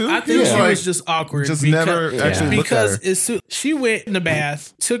was was, just. too? I He think was she like- was just awkward. Just because, never actually looked because at her. as soon she went in the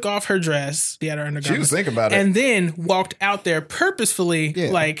bath, took off her dress, she had her undergarments, She was thinking about it. and then walked out there purposefully,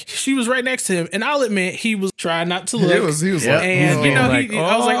 Yeah. like she was right next to him. And I'll admit, he was trying not to look. He was Yeah. like, And, oh. you know, Like,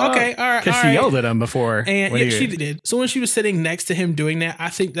 I was like, okay, all right, Because all she right. yelled at him before. And What yeah, do you- she did. So when she was sitting next to him doing that, I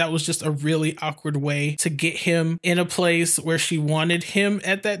think that was just a really awkward way to get him in a place where she wanted him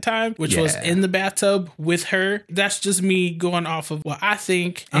at that time, which was Yeah. in the bathtub with her. That's just me going off of what I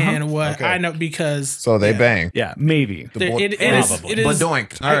think and what Okay. I know because So they yeah, bang. Yeah, maybe. there- it is Probably. it is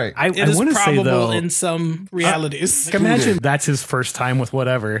Badoinked. All right. I it is want to say probable though. in some realities. Like, imagine that's his first time with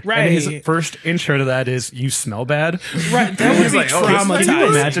whatever. Right. And his first intro to that is, you smell bad. Right, that would be like, oh, traumatizing. Can you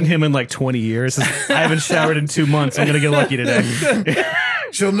imagine him in like 20 years? I haven't showered in 2 months. I'm going to get lucky today.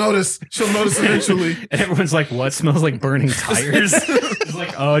 She'll notice. She'll notice eventually. And everyone's like, what? Smells like burning tires? It's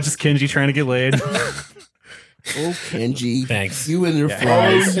like, oh, just Kenji trying to get laid. Oh, Kenji. Thanks. You and your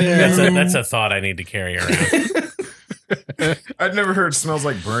fries. That's a thought I need to carry around. I'd never heard smells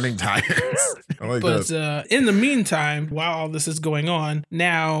like burning tires. I like But that. in the meantime, while all this is going on,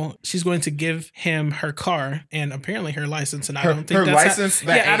 now she's going to give him her car and apparently her license. And I don't think her that's license.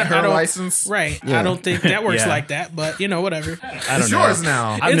 That ain't her license. Right. Yeah. I don't think that works Yeah. like that. But whatever. I don't It's know. yours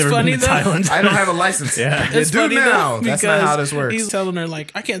now. I've It's never funny been to though. Thailand. I don't have a license. Yeah. It's do funny now. though, That's not because how this works. He's telling her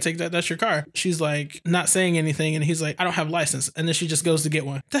like, I can't take that. That's your car. She's like not saying anything, and he's like, I don't have a license. And then she just goes to get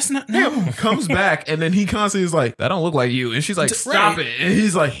one. That's not no. Comes back and then he constantly is like, that don't look like you. And she's like, stop Right. it. And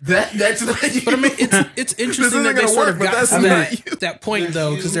he's like, that's not you. But I mean, it's interesting isn't that they gonna sort work, of but got that's to not you. that point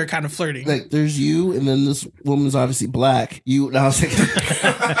though, because they're kind of flirting. Like, there's you, and then this woman's obviously black. You, and I was like,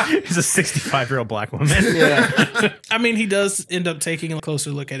 He's a 65-year-old black woman. yeah. I mean, he does end up taking a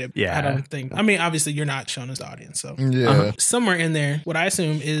closer look at it. Yeah. I don't think. I mean, obviously, you're not showing us the audience, so Yeah. somewhere in there, what I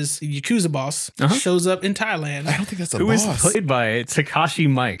assume is the Yakuza boss shows up in Thailand. I don't think that's a Who is boss. played by Takashi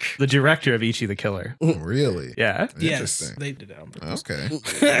Mike, the director of Ichi the Killer. Really? Yeah. Yes, Interesting. they did that. on purpose.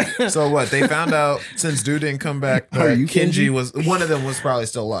 Okay. So what? They found out since dude didn't come back that Are you Kenji Kenji? was one of them was probably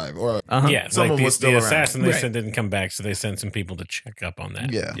still alive, or Yeah, someone like was still the around. assassin they Right. said didn't come back, so they sent some people to check up on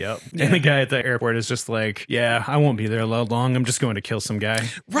that. Yeah. Yep. And the guy at the airport is just like, yeah, I won't be there long. I'm just going to kill some guy.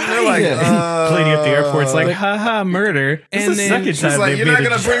 They're like, Lady at the airport's like, haha, murder. And And the then second she's time like, they've you're made not a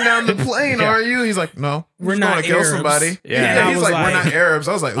gonna bring down the plane, Yeah. are you? He's like, no, We're just not gonna kill Arabs. somebody. Yeah. Yeah, I he's was like, we're like- not Arabs.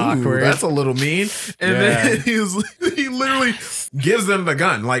 I was like, ooh, Awkward. that's a little mean. And Yeah. then he literally gives them the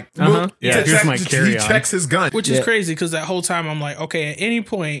gun, like, Yeah, here's my he carry-on. checks his gun. Which is Yeah. crazy because that whole time I'm like, okay, at any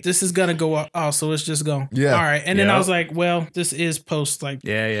point this is gonna go up. Oh, so it's just going. Yeah. All right. And then I Yep. was like, well, this is post. Like,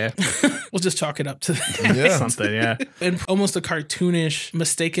 Yeah. we'll just chalk it up to that. Yeah. Something, yeah. And almost a cartoonish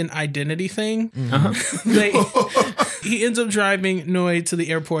mistaken identity thing. Mm-hmm. He ends up driving Noi to the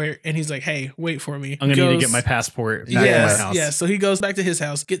airport, and he's like, "Hey, wait for me." I'm going to need to Goes- get my passport back to my Yes, house. yes. So he goes back to his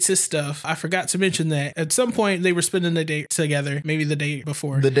house, gets his stuff. I forgot to mention that at some point they were spending the day together, maybe the day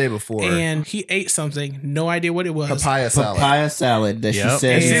before. The day before. And he ate something, no idea what it was. papaya salad. Papaya salad that she Yep.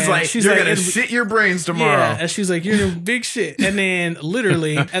 said. And she's Yeah. like, She's you're like, gonna it- shit your brains tomorrow. Yeah, and she's like, "You're in big shit." And then,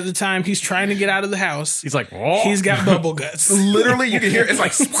 literally, at the time he's trying to get out of the house, He's like, oh. he's got bubble guts. Literally, you can hear it's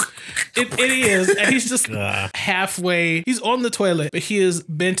like, It is, and he's just halfway. He's on the toilet, but he is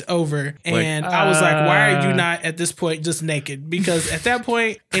bent over. And I was like, "Why are you not at this point just naked?" Because at that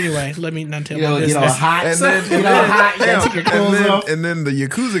point, anyway, let me not tell You know, my get all business. hot. and then, Get all hot. You gotta take your clothes off. and then the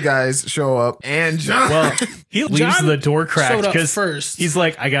Yakuza guys show up, and John. Well, he leaves John the door cracked showed up because first. he's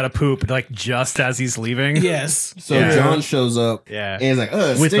like, I got to poop, like just as he's leaving. Yes. So Yeah. John shows up. Yeah. And he's like,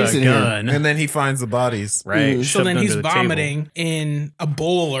 it With stinks a in here. gun. and then he finds the bodies Right. So shoved then he's under the table. vomiting in a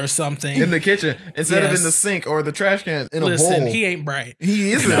bowl or something. in the kitchen instead of Yes. in the sink or the trash can in a Listen, bowl. he ain't bright.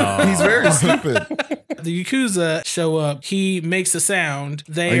 He isn't. No. He's very stupid. The Yakuza show up. He makes a sound.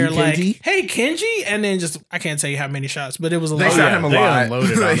 They Are are you like, Kenji? "Hey, Kenji!" And then just I can't tell you how many shots, but it was a They lot. shot him a they lot.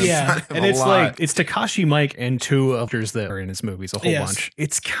 unloaded on him. They Yeah. shot him And a it's lot. like it's Takashi Mike and two others that are in his movies, a whole Yes. bunch.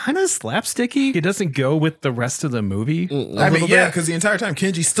 It's kind of slapsticky. It doesn't go with the rest of the movie. I mean, yeah, because the entire time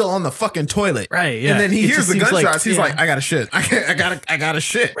Kenji's still on the fucking toilet, Right, yeah. And then he It hears just the seems like- gunshots. He's yeah. like, "I gotta shit. I gotta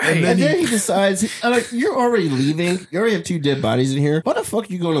shit." Right. And then And he, then he decides, I'm like, you're already leaving. You already have 2 dead bodies in here. Why the fuck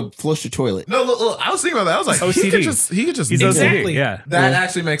are you going to flush the toilet? no, look, I was thinking about that. I was like, he OCD. could just He's do Exactly. OCD. Yeah. That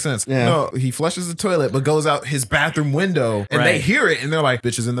actually makes sense. Yeah. No, he flushes the toilet, but goes out his bathroom window, and they Right. hear it, and they're like,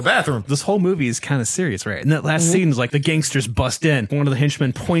 "Bitches in the bathroom." This whole movie is kind of serious, right? And that last scene is like the gangsters bust in. One of the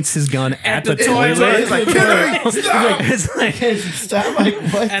henchmen points his gun at the the toilet. toilet. He's like, "Kenji, stop!" It's like, Stop. Like,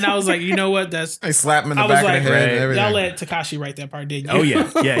 what? And I was like, you know what? That's They slap him in the I was back like, of the head and right. everything. y'all let Takashi write that part, didn't you?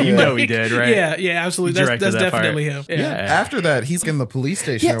 oh yeah, you know he did, right? Yeah, absolutely. He That's directed that part. definitely him. Yeah. After that, he's in the police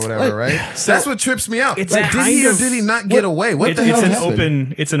station Yeah, or whatever, like- right? That's what trips me out. It's Like, did he kind or of- did he not get away? What the It's hell an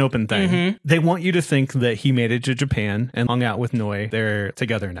happened? it's an open thing. They want you to think that he made it to Japan and hung out with Noi. They're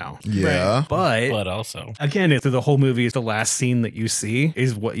together now. Yeah. But also, Again, through the whole movie, the last scene that you see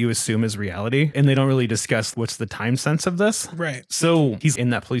is what you assume is reality, and they don't really discuss what's the time sense of this. Right. So he's in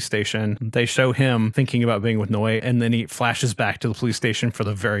that police station. They show him thinking about being with Noi, and then he flashes back to the police station for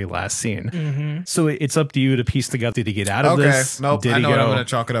the very last scene. So it's up to you to piece together. Did he get out of Okay. this? Nope. Did I he know what I'm go? going to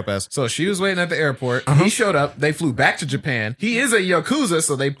chalk it up as. So she was waiting at the airport. He showed up. They flew back to Japan. He is a Yakuza,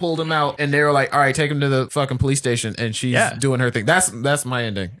 so they pulled him out and they were like, all right, take him to the fucking police station. And she's Yeah. doing her thing. That's my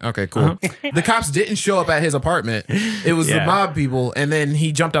ending. Okay, cool. The cops didn't show up at his apartment. It was the Yeah. mob people. And then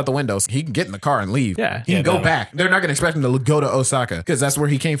he jumped out the window. So he can get in the car and leave. Yeah. He can Yeah, go but- back. They're not going to expect him to go to Osaka because that's where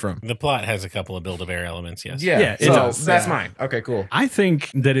he came from. the plot has a couple of Build-A-Bear elements, yes. Yeah, it so does. that's mine. Okay, cool. I think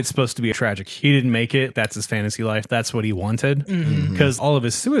that it's supposed to be tragic. He didn't make it. That's his fantasy. fantasy life, that's what he wanted. Mhm. Because all of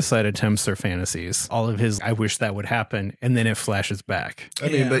his suicide attempts are fantasies. All of his, I wish that would happen. And then it flashes back. I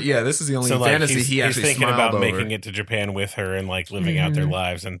mean, but yeah, this is the only So like fantasy he's he actually thinking smiled about over. making it to Japan with her and like living out their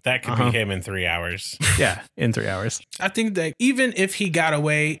lives, and that could be him in 3 hours. Yeah, in 3 hours. I think that even if he got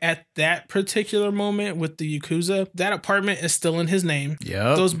away at that particular moment with the Yakuza, that apartment is still in his name.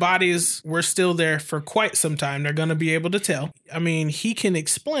 Yep. Those bodies were still there for quite some time. They're going to be able to tell. I mean, he can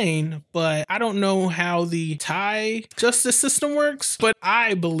explain, but I don't know how the Thai justice system works. But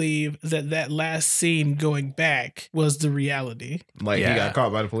I believe that that last scene going back was the reality. Like Yeah. he got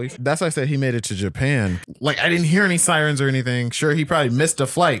caught by the police. That's why I said he made it to Japan. Like I didn't hear any sirens or anything. Sure, he probably missed a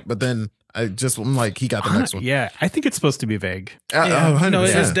flight, but then I'm like, he got the next one. Yeah, I think it's supposed to be vague. Yeah. 100%. No,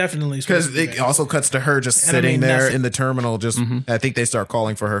 it is definitely supposed Because to be it that. also cuts to her just And I sitting mean, there that's- in the terminal. Just Mhm. I think they start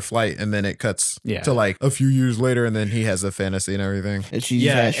calling for her flight, and then it cuts Yeah. to like a few years later, and then he has a fantasy and everything. And she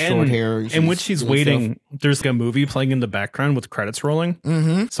has short hair. And when she's doing waiting, there's like a movie playing in the background with credits rolling.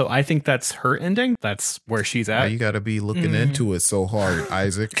 Mm-hmm. So I think that's her ending. That's where she's at. You got to be looking into it so hard,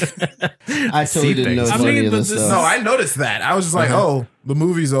 Isaac. stuff. I totally didn't know things. I mean, any of but this this- stuff. No, I noticed that. I was just like, Uh-huh. oh, the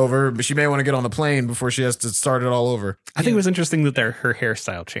movie's over, but she may want to get on the plane before she has to start it all over. I think it was interesting that her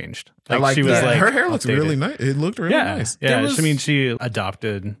hairstyle changed. I like she was that. like Her hair looks updated. really nice. It looked really Yeah, nice. yeah. There was- I mean, she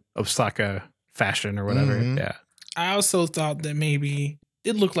adopted Osaka fashion or whatever. Mhm. Yeah, I also thought that maybe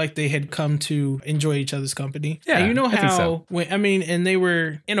it looked like they had come to enjoy each other's company. Yeah, and you know I think how so. and they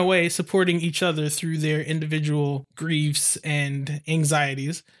were in a way supporting each other through their individual griefs and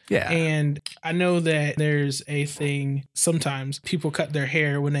anxieties. yeah. And I know that there's a thing sometimes people cut their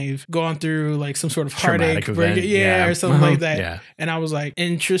hair when they've gone through like some sort of Traumatic heartache, event, yeah. or something Uh-huh. like that. Yeah. And I was like,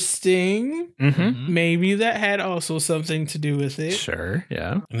 interesting. Mm-hmm. Maybe that had also something to do with it. Sure.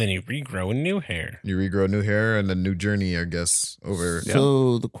 Yeah. And then you regrow new hair. You regrow new hair and a new journey, I guess, over.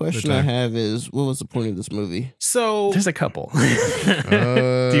 So the question Good I time. have is, what was the point of this movie? So There's a couple.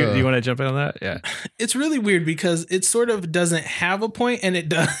 Uh, do you want to jump in on that? Yeah. it's really weird because it sort of doesn't have a point and it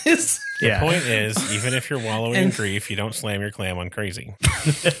does. Yeah. Point is, even if you're wallowing in And- grief, you don't slam your clam on crazy.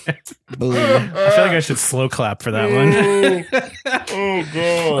 Boom. I feel like I should slow clap for that one. Oh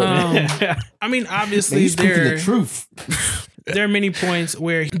god. I mean, Man, obviously he's speaking there the truth. there are many points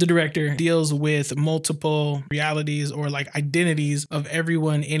where the director deals with multiple realities or like identities of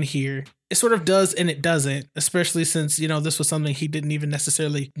everyone in here. It sort of does and it doesn't, especially since, this was something he didn't even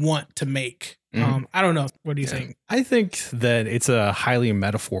necessarily want to make. Mhm. I don't know. What do you think? I think that it's a highly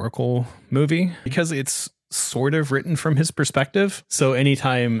metaphorical movie because it's sort of written from his perspective. So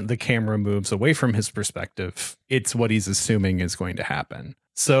anytime the camera moves away from his perspective, it's what he's assuming is going to happen.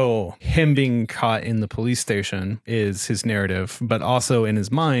 So him being caught in the police station is his narrative, but also in his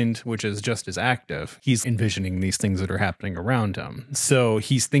mind, which is just as active, he's envisioning these things that are happening around him. So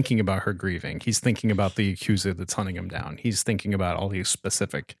he's thinking about her grieving. He's thinking about the accuser that's hunting him down. He's thinking about all these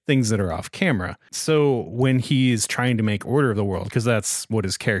specific things that are off camera. So when he's trying to make order of the world, because that's what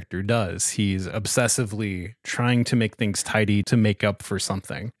his character does, he's obsessively trying to make things tidy to make up for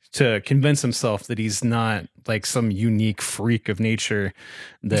something, to convince himself that he's not like some unique freak of nature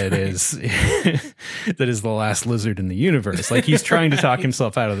that is that is the last lizard in the universe. Like he's trying to talk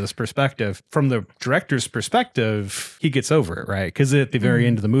himself out of this perspective. From the director's perspective, he gets over it, right? Because at the very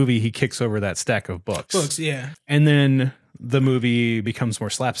end of the movie, he kicks over that stack of Books, yeah. and then the movie becomes more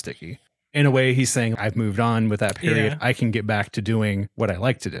slapsticky. In a way, he's saying, I've moved on with that period. Yeah. I can get back to doing what I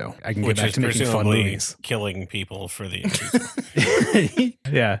like to do. I can Which get back is to making fun presumably movies. killing people for the accuser.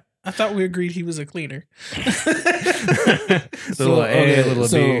 Yeah. I thought we agreed he was a cleaner. Little A, little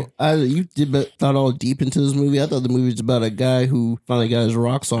B. You thought all deep into this movie. I thought the movie was about a guy who finally got his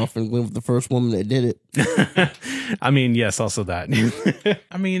rocks off and went with the first woman that did it. I mean, yes, also that.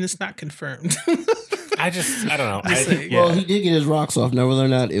 I mean, it's not confirmed. I don't know. Just saying. Well, he did get his rocks off. Now, whether or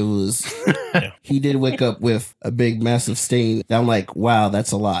not it was, he did wake up with a big, massive stain. I'm like, wow,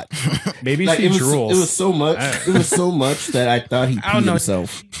 that's a lot. Maybe Like, she it was drools. so much. It was so much that I thought he I don't peed know.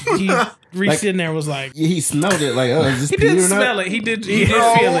 himself. He reached in there, was like, He smelled it. Like, oh, is this he pee did or not? smell it. He did feel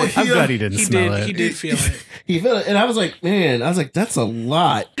it. I'm glad he didn't smell it. He did feel it. He felt it, and I was like, man, that's a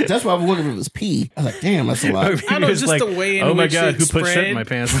lot. That's why I wondered if it was pee. I was like, damn, that's a lot. Maybe I he know, was just the way in oh my which god, it who put shit spread. in my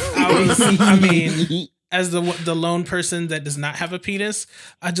pants? I mean, as the lone person that does not have a penis,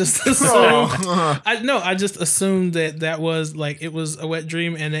 I just assumed. I just assumed that was like it was a wet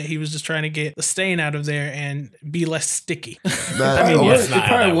dream, and that he was just trying to get the stain out of there and be less sticky. I mean, that's it not how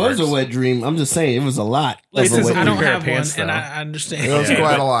probably that was a works. wet dream. I'm just saying, it was a lot. Like, of a This is wet I don't dream. pair have of pants, one, and though. I understand. It was Okay,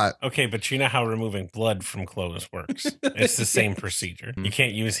 quite but- a lot. Okay, but you know how removing blood from clothes works. It's the same procedure. You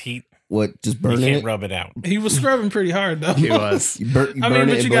can't use heat. What? Just You burning can't it? rub it out. He was scrubbing pretty hard though. He was. You burn I mean, it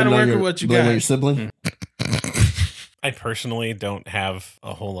but and you gotta blame it on work your- with what you blame it on got. your sibling. I personally don't have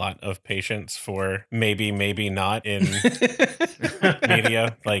a whole lot of patience for maybe not in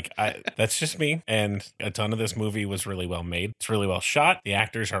media. Like, that's just me. And a ton of this movie was really well made. It's really well shot. The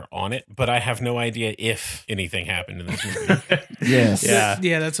actors are on it, but I have no idea if anything happened in this movie. Yes.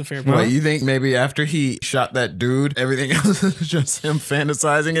 Yeah, that's a fair point. What, you think maybe after he shot that dude, everything else is just him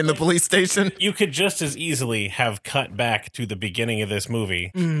fantasizing in the police station? You could just as easily have cut back to the beginning of this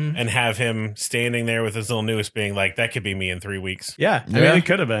movie and have him standing there with his little noose being like, that could be me in 3 weeks. Yeah, I mean, it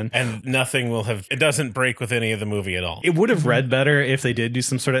could have been. And nothing will have, it doesn't break with any of the movie at all. It would have read better if they did do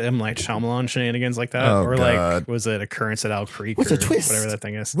some sort of M. Night Shyamalan shenanigans like that. Oh, or God. like, was it Occurrence at Owl Creek? What's or a twist? whatever that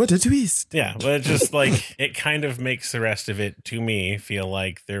thing is. What a twist. Yeah, but it's just like, it kind of makes the rest of it, to me, feel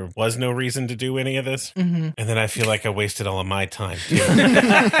like there was no reason to do any of this. And then I feel like I wasted all of my time, too.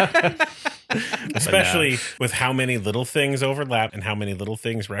 Especially with how many little things overlap and how many little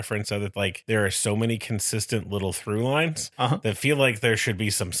things reference other, like, there are so many consistent little through lines that feel like there should be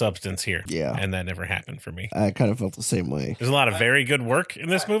some substance here. Yeah. And that never happened for me. I kind of felt the same way. There's a lot of very good work in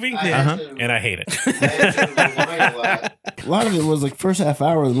this movie, and I hate it. A lot of it was like first half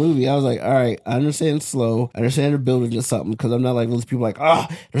hour of the movie. I was like, all right, I understand it's slow. I understand they're building to something because I'm not like those people like,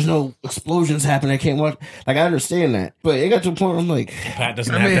 there's no explosions happening. I can't watch. Like, I understand that. But it got to a point where I'm like, Pat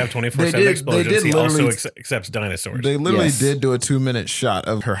doesn't have to have 24/7 explosions. He also accepts dinosaurs. They literally Yes. did do a 2-minute shot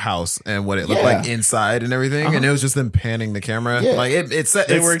of her house and what it looked Yeah. like inside and everything, and it was just them panning the camera. Yeah. Like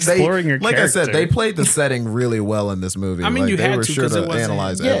They were exploring her Like I said, character. they played the setting really well in this movie. I mean, like, you they had were to, sure 'cause it to wasn't-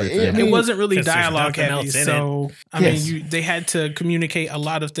 analyze Yeah, everything. it It wasn't really 'Cause there's dialogue nothing heavy, else in so I Yes. mean, they had to communicate a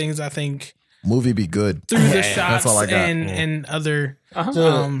lot of things. I think Movie be good. through the That's shots all I got. and other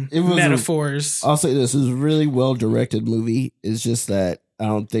So, it was metaphors. I'll say this: it was a really well directed movie. It's just that I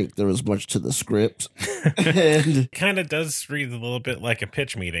don't think there was much to the script. And Kind of does read a little bit like a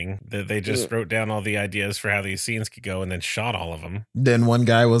pitch meeting that they just wrote down all the ideas for how these scenes could go and then shot all of them. Then one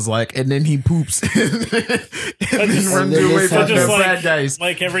guy was like, and then he poops and then runs then away this from happened. the Just bad guys.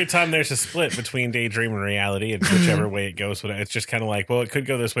 like every time there's a split between daydream and reality, and whichever way it goes, it's just kind of like, well, it could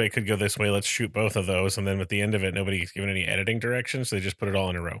go this way, it could go this way. Let's shoot both of those, and then at the end of it, nobody's given any editing directions, so they just put it all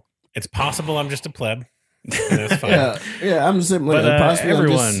in a row. It's possible I'm just a pleb. And that's fine. yeah, I'm just saying, like, But possibly I'm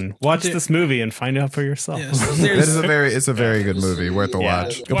just- everyone, watch this movie and find out for yourself. Yeah, so That there's- is it's a very good movie, worth a Yeah.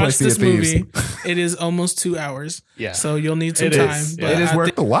 watch. Go play watch Sea this of Thieves. movie. It is almost 2 hours. Yeah. So you'll need some It time. is. But It is I worth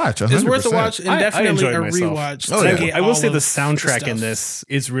think a watch. 100%. it's worth a watch and I definitely enjoyed a myself. rewatch. Oh, to yeah. get I will all say the of soundtrack in stuff. this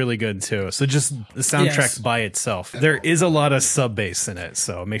is really good too. So just the soundtrack Yes. by itself, there is a lot of sub bass in it.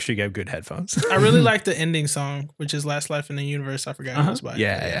 So make sure you get good headphones. I really like the ending song, which is "Last Life in the Universe." I forgot who it was by.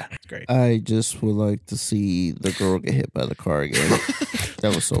 Yeah. it's great. I just would like to see the girl get hit by the car again.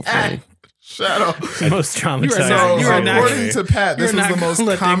 That was so funny. Shadow. Most traumatizing. So, You are not- according to Pat, this you're was not the most gonna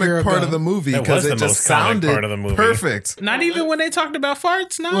let that girl comic part go. of the movie That because was it the just most comic sounded part of the movie. perfect. Not even when they talked about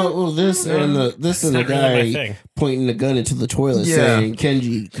farts. No. Well, this and the not really my guy thing. pointing the gun into the toilet Yeah. saying,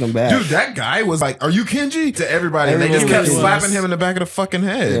 "Kenji, come back." Dude, that guy was like, "Are you Kenji?" to everybody. And they just Everyone kept was. slapping him in the back of the fucking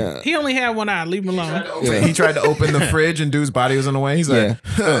head. yeah. He only had one eye. Leave him alone. Yeah. He tried to open the fridge and dude's body was in the way. He's like,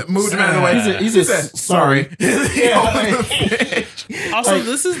 moved him out of the way. He's He a said, sorry. He opened the fridge. Also,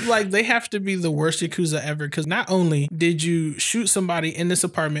 this is like they have to be the worst Yakuza ever because not only did you shoot somebody in this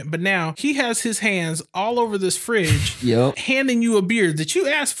apartment, but now he has his hands all over this fridge, Yep. handing you a beer that you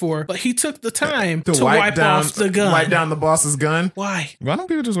asked for, but he took the time to wipe down, off the gun. Wipe down the boss's gun. Why? Why don't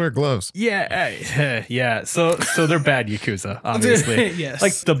people just wear gloves? Yeah, yeah. So they're bad Yakuza, obviously. Yes.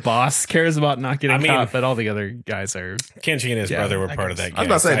 Like the boss cares about not getting I mean- caught, but all the other guys are. Kenji and his brother were I part of guess. that. I was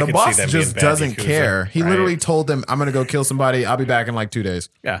about to say, the could boss see them being just bad doesn't Yakuza, care. He right? literally told them, I'm going to go kill somebody. I'll be back in like 2 days.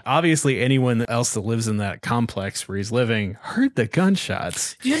 Yeah, obviously anyone else that lives in that complex where he's living heard the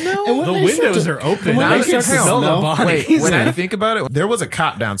gunshots. You know, And when The they windows start are open. when Now they you can start to smell the smell- bodies. Wait, when I think about it, there was a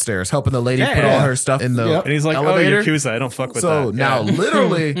cop downstairs helping the lady Yeah, put yeah. all her stuff in the Yep. And he's like, elevator. "Oh, Yakuza, I don't fuck with So that." now, Yeah.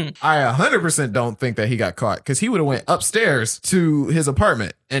 literally, I 100% don't think that he got caught because he would have went upstairs to his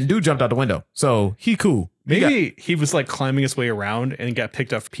apartment and dude jumped out the window. So he cool. Maybe he was like climbing his way around and got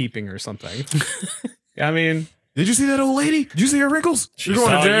picked up peeping or something. I mean, Did you see that old lady? Did you see her wrinkles? She's going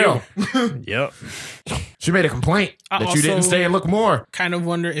saw to jail. yep. She made a complaint I that you didn't also- stay and look more. kind of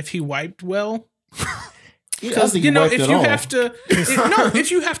wonder if he wiped well. I Because think you he know, wiped if it you off. have to, if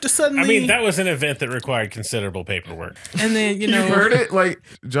you have to suddenly, I mean, that was an event that required considerable paperwork. and then you You know, heard it? Like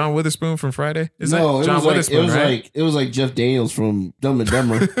John Witherspoon from Friday? Is No, that it John was like Witherspoon, right? it was like Jeff Daniels from Dumb and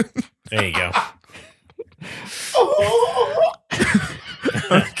Dumber. There you go.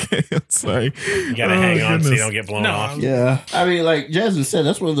 Okay, I'm sorry. You gotta hang on so you don't get blown No, off. Yeah, I mean, like Jasmine said,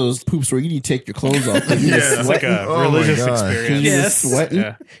 that's one of those poops where you need to take your clothes off. Yeah, it's like a Oh my religious God. experience. You're Yes. just sweating.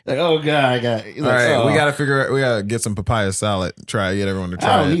 Yeah. Like, oh god, I got. All right, we gotta get some papaya salad. Get everyone to I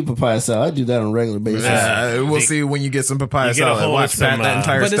try don't it. eat papaya salad. I do that on a regular basis. We'll see when you get some papaya You get a salad. hold of Watch that. some, That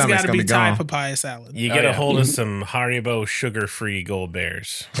entire But it's stomach's got to gonna be be Thai gone. papaya salad. You get a hold of some Haribo sugar-free Gold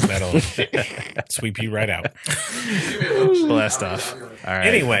Bears. That'll sweep you right out. Blast off. All right.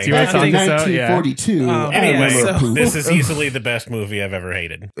 Anyway, do you want to Back in take us out? Yeah. 1942. I Anyway, remember poop. this is easily the best movie I've ever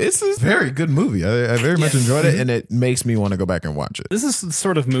hated. It's a very good movie. I very much enjoyed it, and it makes me want to go back and watch it. This is the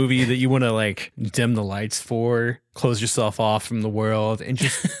sort of movie that you want to like dim the lights for, close yourself off from the world, and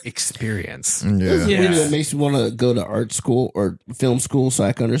just experience. This is Yeah. a movie that makes me want to go to art school or film school so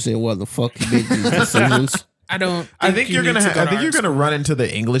I can understand why the fuck he made these decisions. I don't. I think you're you gonna. need to go I to think you're art gonna run into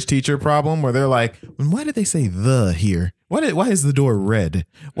the English teacher problem where they're like, "Why did they say the here? Why is the door red?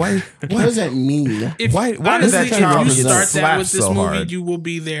 Why? What does that mean? If, Why honestly, does that child if you get start that slapped with this so movie, hard? you will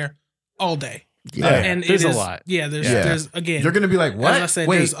be there all day. Yeah. And There's it a is- lot. Yeah, there's Yeah. there's again. You're gonna be like, what? As I said,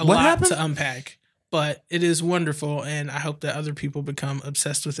 Wait, there's a what lot happened? to unpack. But it is wonderful, and I hope that other people become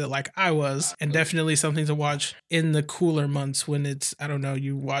obsessed with it like I was. And definitely something to watch in the cooler months when it's, I don't know,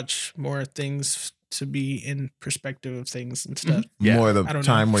 you watch more things to be in perspective of things and stuff. Yeah. More the I don't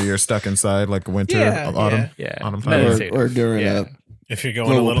time where you're stuck inside, like winter, Yeah, autumn, Yeah. autumn time. Meditative. Or during Yeah. a If you're going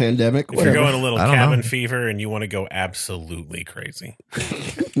a global little, pandemic, if you're whatever. going a little I don't cabin know. fever and you want to go absolutely crazy,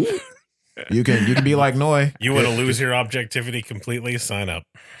 You can be like Noi. you want to lose your objectivity completely. Sign up.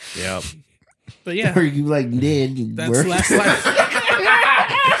 Yep. But yeah, Or you like Ned. that's work. last life.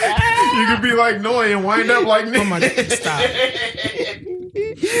 You could be like Noi and wind up like Oh my god, stop.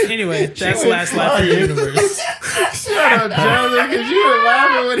 Anyway, that's last life in the universe. Shut up, Jonathan, because you were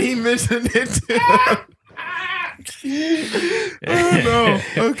laughing when he mentioned it too. Oh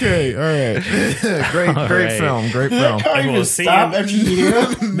no. Okay. All right. Great right. film. Great film. Can't And even we'll see stop you- after you hear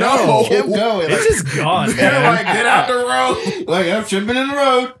him. No. Kept going. It's just gone, They're man. like, get out the road. Like I'm tripping in the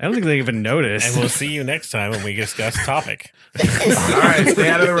road. I don't think they even noticed. And we'll see you next time when we discuss topic. All right, stay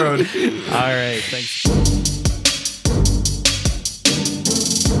out of the road. All right. Thanks.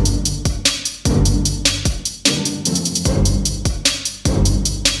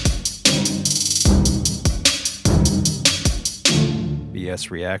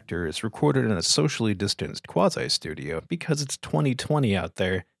 BS Reactor is recorded in a socially distanced quasi-studio because it's 2020 out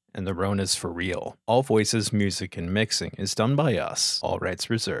there and the Rona's for real. All voices, music, and mixing is done by us, all rights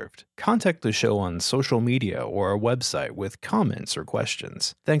reserved. Contact the show on social media or our website with comments or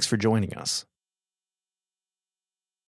questions. Thanks for joining us.